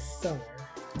to the cellar.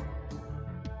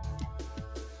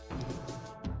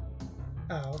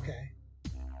 Oh, okay.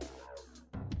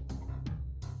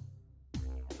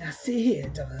 Now see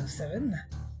here, 007.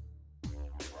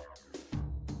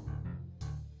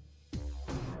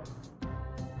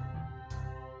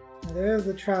 Now there's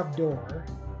a trap door.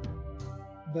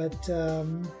 But,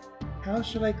 how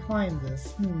should I climb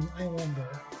this? I wonder.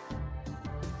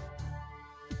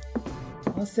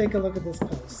 Let's take a look at this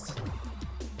post.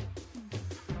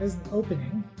 There's an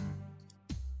opening.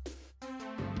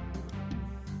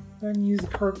 Then use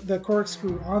the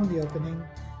corkscrew on the opening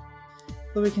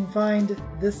so we can find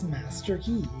this master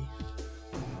key.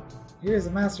 Here's a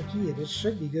master key. It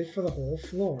should be good for the whole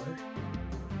floor.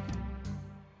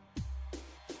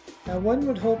 Now one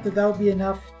would hope that that would be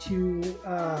enough to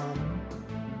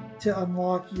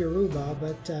unlock Yoruba,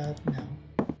 but no.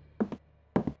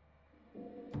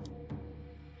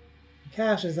 The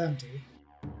cache is empty.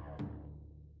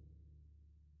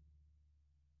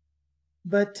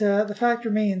 But the fact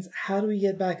remains, how do we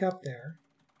get back up there?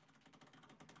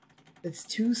 It's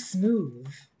too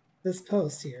smooth. This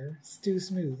post here, it's too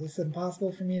smooth. It's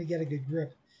impossible for me to get a good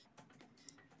grip.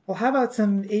 Well, how about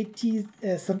some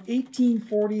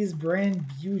 1840s brand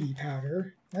beauty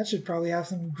powder? That should probably have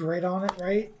some grit on it,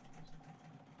 right?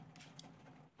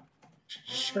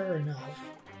 Sure enough.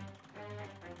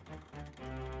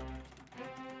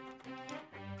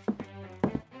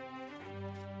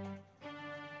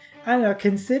 I don't know,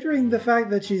 considering the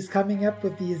fact that she's coming up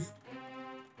with these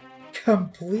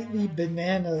completely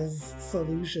bananas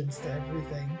solutions to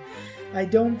everything, I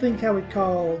don't think I would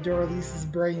call Doralice's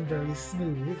brain very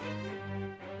smooth.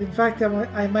 In fact,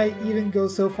 I might even go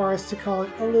so far as to call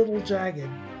it a little jagged.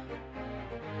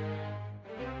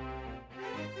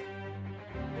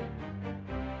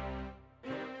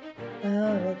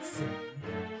 Let's see.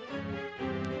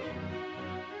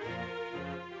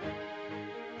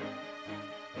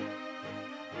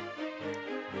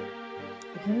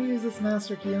 Can we use this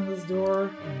master key on this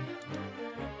door?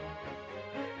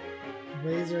 No.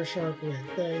 Razor sharp wit.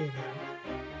 There you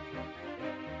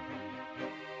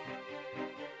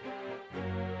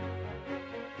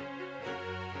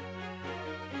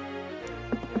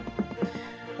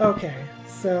go. Okay,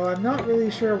 so I'm not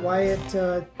really sure why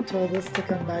it told us to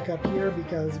come back up here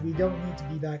because we don't need to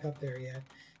be back up there yet.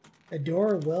 A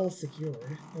door well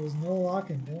secured. There was no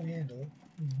lock and no handle.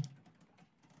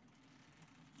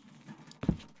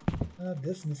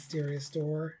 This mysterious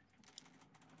door.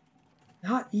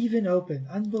 Not even open.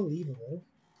 Unbelievable.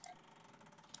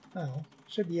 Well,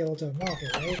 should be able to unlock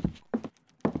it, right?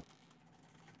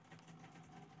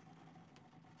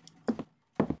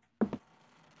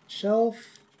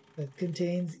 Shelf that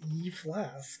contains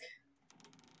E-flask.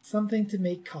 Something to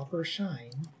make copper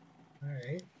shine.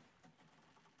 Alright.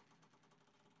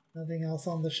 Nothing else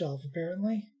on the shelf,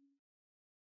 apparently.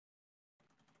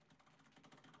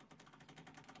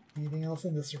 Anything else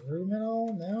in this room at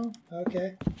all? No?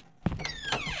 Okay.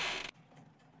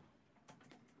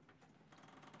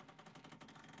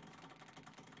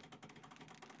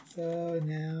 So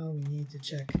now we need to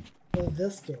check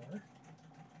this door.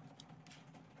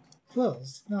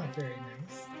 Closed. Not very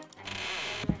nice.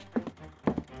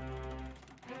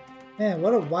 Man,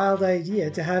 what a wild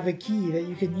idea to have a key that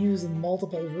you can use in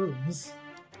multiple rooms.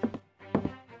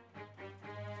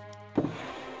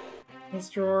 This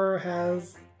drawer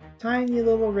has tiny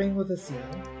little ring with a seal.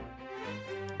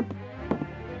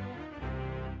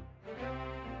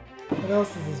 What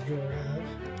else does this drawer have?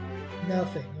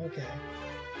 Nothing, okay.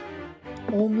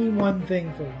 Only one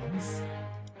thing for once.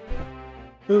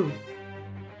 Ooh.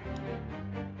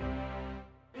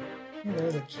 Oh,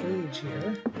 there's a cage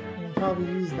here. You can probably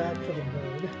use that for the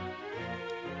bird.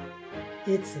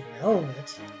 It's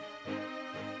velvet.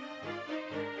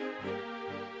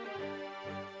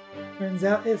 Turns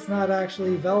out it's not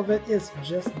actually velvet, it's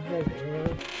just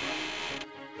velour.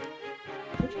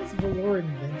 When was velour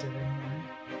invented anyway?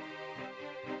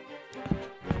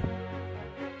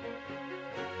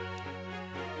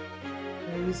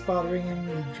 No use bothering him,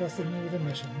 he trusted me with a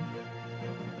mission.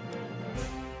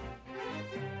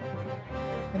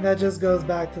 And that just goes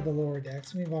back to the lower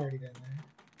decks, we've already been there.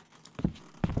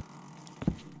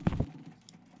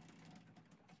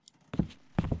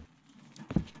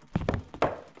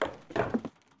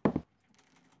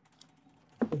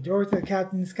 The door to to the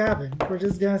captain's cabin. We're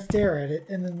just gonna stare at it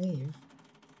and then leave.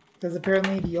 Because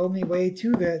apparently the only way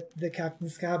to the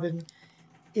captain's cabin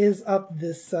is up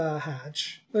this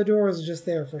hatch. The door is just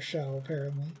there for show,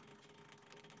 apparently.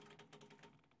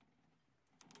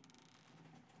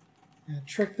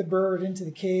 Trick the bird into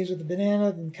the cage with the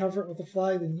banana, then cover it with the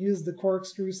flag, then use the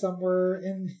corkscrew somewhere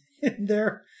in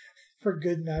there for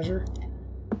good measure.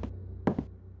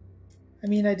 I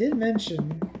mean, I did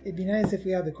mention it'd be nice if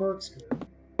we had the corkscrew.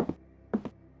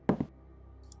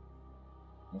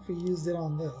 What if we used it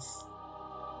on this?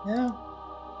 No?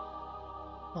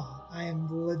 Oh, I am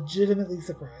legitimately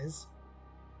surprised.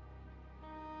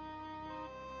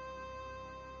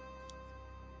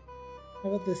 How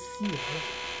about this seal?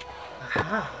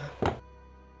 Aha!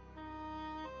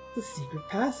 The secret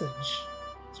passage.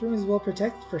 This room is well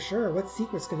protected for sure. What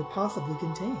secrets could it possibly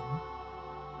contain?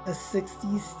 A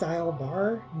 60s style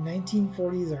bar?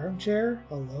 1940s armchair?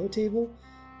 A low table?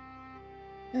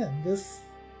 And this...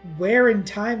 Where in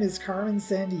time is Carmen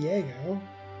Sandiego?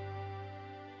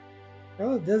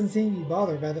 Well, it doesn't seem to be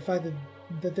bothered by the fact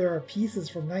that there are pieces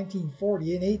from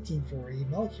 1940 and 1840.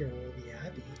 Melchior will be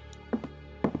happy.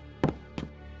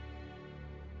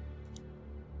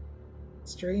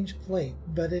 Strange plate,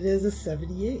 but it is a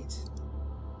 78.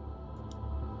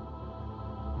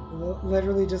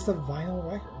 Literally just a vinyl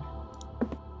record.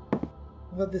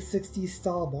 What about the 60s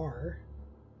style bar?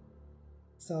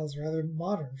 Style's rather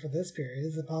modern for this period.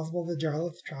 Is it possible that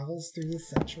Jarlath travels through the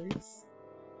centuries?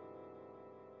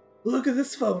 Look at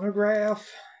this phonograph!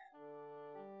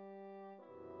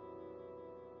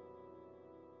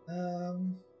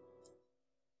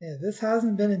 Yeah, this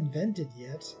hasn't been invented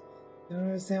yet. I don't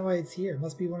understand why it's here. It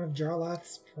must be one of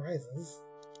Jarlath's prizes.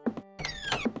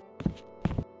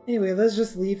 Anyway, let's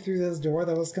just leave through this door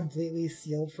that was completely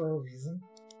sealed for a reason.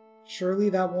 Surely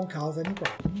that won't cause any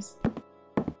problems.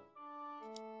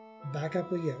 Back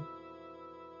up we go.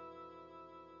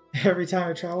 Every time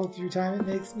I travel through time, it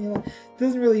makes me laugh. It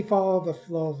doesn't really follow the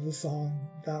flow of the song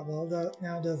that well,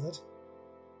 now does it?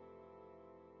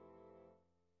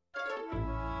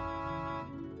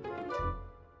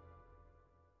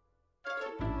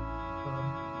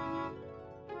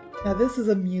 Now this is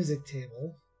a music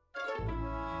table.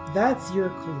 That's your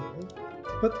clue.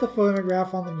 Put the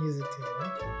phonograph on the music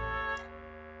table.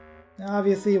 Now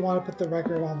obviously you want to put the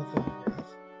record on the phonograph.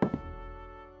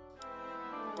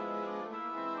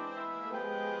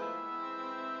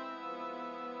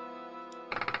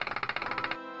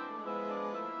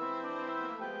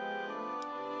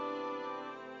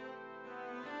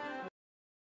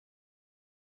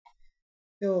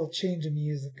 A little change of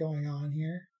music going on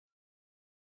here.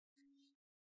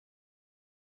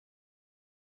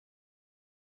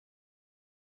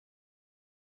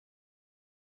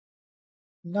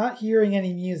 Not hearing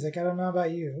any music. I don't know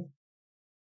about you.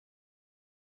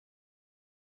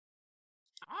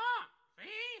 Ah,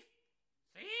 thief!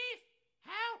 Thief!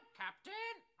 Help,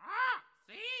 Captain! Ah,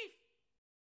 thief!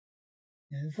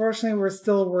 And unfortunately, we're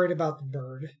still worried about the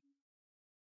bird.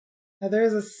 Now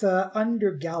there's this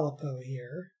under Gallipo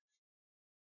here.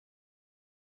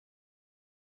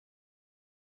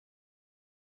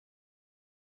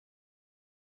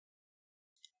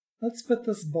 Let's put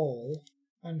this bowl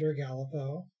under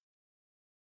Gallipo.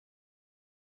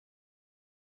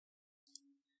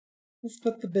 Let's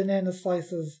put the banana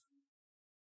slices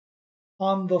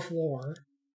on the floor,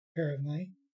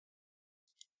 apparently.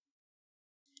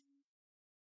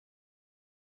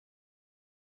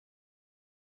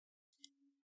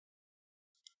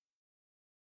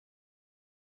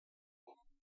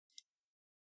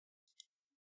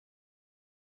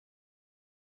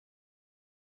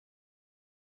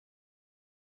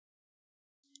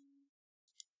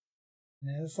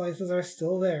 And the slices are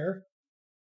still there.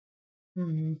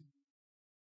 I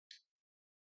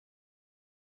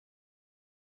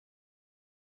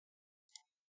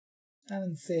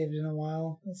haven't saved in a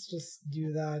while. Let's just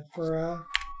do that for a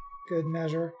good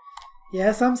measure.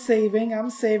 Yes, I'm saving.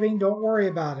 Don't worry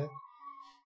about it.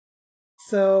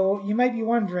 So, you might be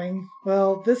wondering,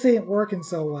 well, this ain't working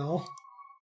so well.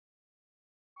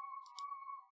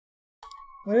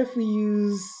 What if we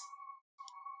use...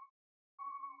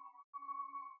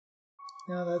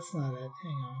 No, that's not it.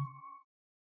 Hang on.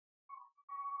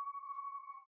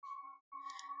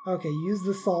 Okay, use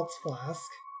the salts flask.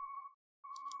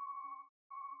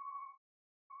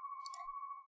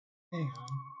 Hang on.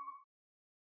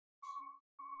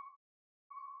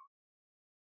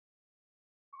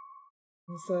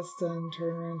 Once that's done,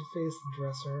 turn around to face the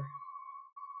dresser.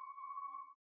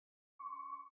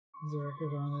 There's a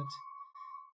record on it.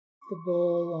 The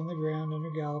bowl on the ground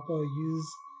under Gallipo.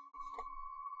 Use...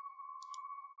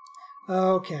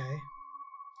 Okay.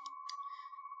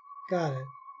 Got it.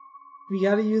 We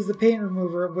gotta use the paint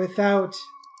remover without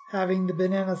having the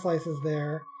banana slices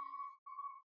there.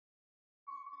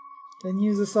 Then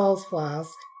use a salt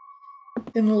flask.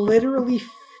 And literally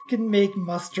can make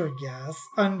mustard gas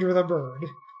under the bird.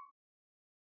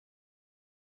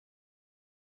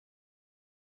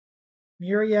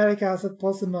 Muriatic acid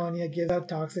plus ammonia gives out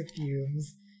toxic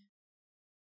fumes.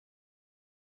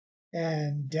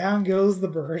 And down goes the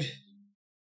bird.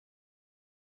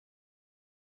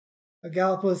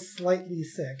 Gallipo is slightly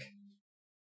sick.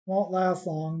 Won't last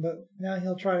long, but now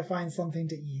he'll try to find something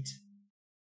to eat.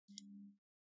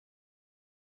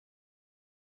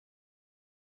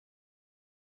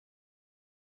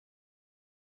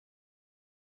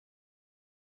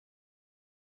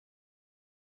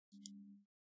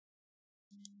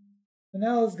 So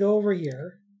now let's go over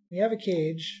here. We have a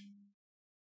cage.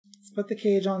 Let's put the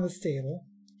cage on this table.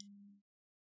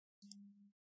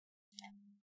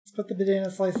 Let's put the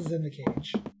banana slices in the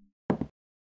cage.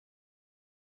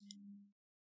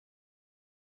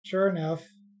 Sure enough,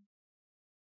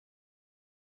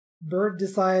 bird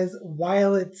decides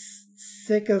while it's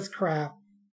sick as crap,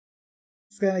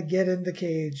 it's gonna get in the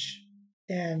cage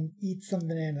and eat some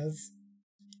bananas.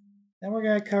 Then we're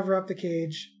gonna cover up the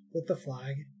cage with the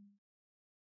flag.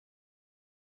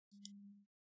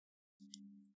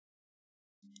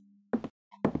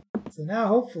 So now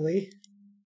hopefully,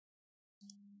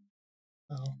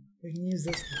 oh, we can use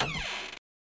this key.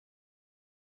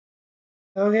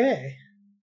 Okay.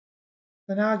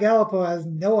 So now Gallipo has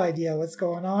no idea what's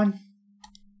going on.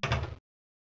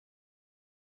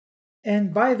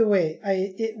 And by the way,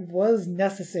 it was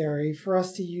necessary for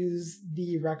us to use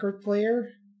the record player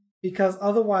because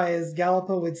otherwise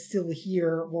Gallipo would still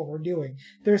hear what we're doing.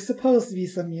 There's supposed to be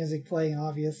some music playing,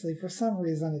 obviously. For some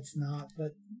reason it's not,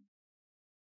 but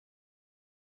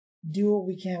do what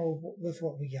we can with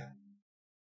what we got.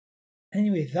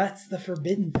 Anyway, that's the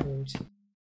forbidden fruit.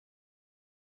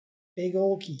 Big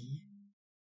ol' key.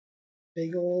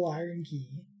 Big ol' iron key.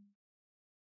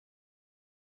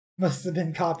 Must have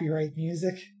been copyright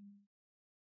music.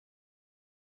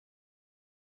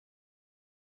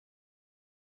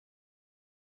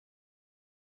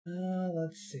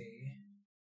 Let's see.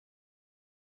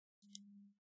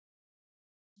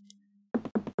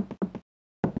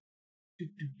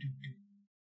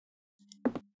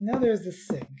 Now there's the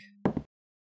sink.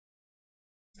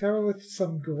 It's covered with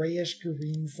some grayish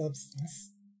green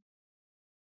substance.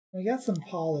 We got some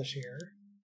polish here.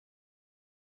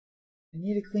 I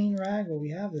need a clean rag. Well, we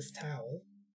have this towel.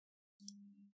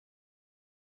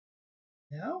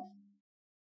 No?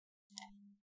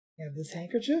 We have this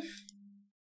handkerchief.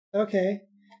 Okay.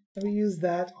 Then we use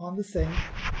that on the sink.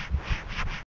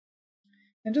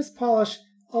 And just polish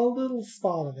a little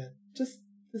spot of it. Just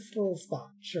this little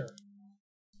spot, sure.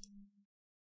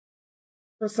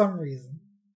 For some reason.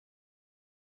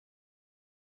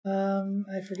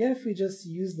 I forget if we just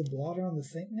use the blotter on the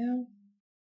sink now.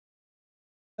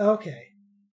 Okay.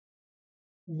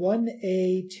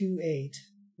 1A28.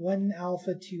 1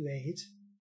 alpha 28.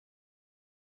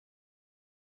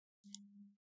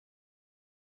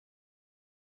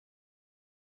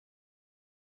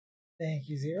 Thank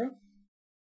you, Zero.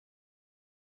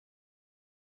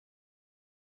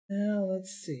 Now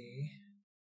let's see.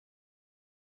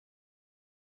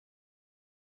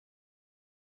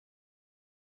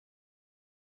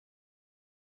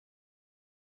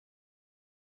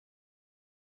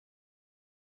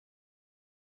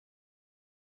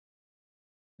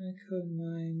 I couldn't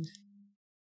mind.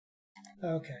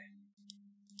 Okay.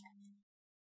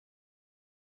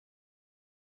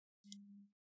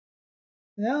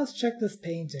 Now let's check this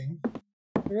painting.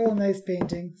 A real nice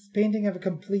painting. It's a painting of a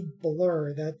complete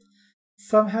blur that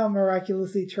somehow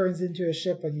miraculously turns into a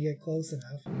ship when you get close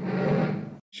enough.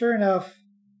 Sure enough,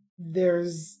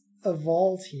 there's a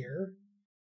vault here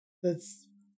that's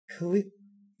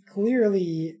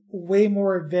clearly way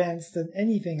more advanced than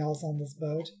anything else on this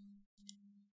boat.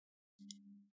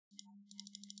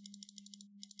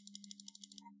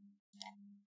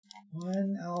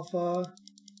 One alpha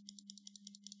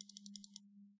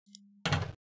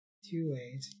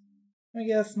 28. I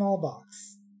get a small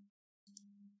box.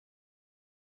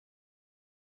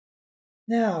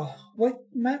 Now, what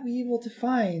might we be able to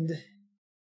find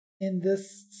in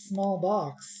this small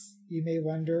box, you may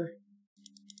wonder?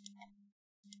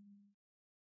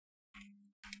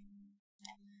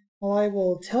 Well, I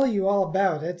will tell you all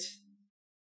about it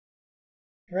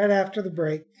right after the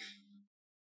break.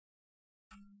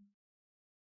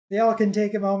 They all can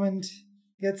take a moment,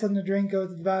 get something to drink, go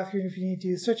to the bathroom if you need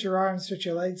to, stretch your arms, stretch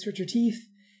your legs, stretch your teeth,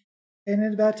 And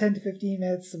in about 10 to 15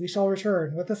 minutes, we shall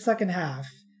return with the second half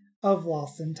of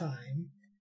Lost in Time.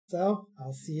 So,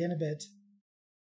 I'll see you in a bit.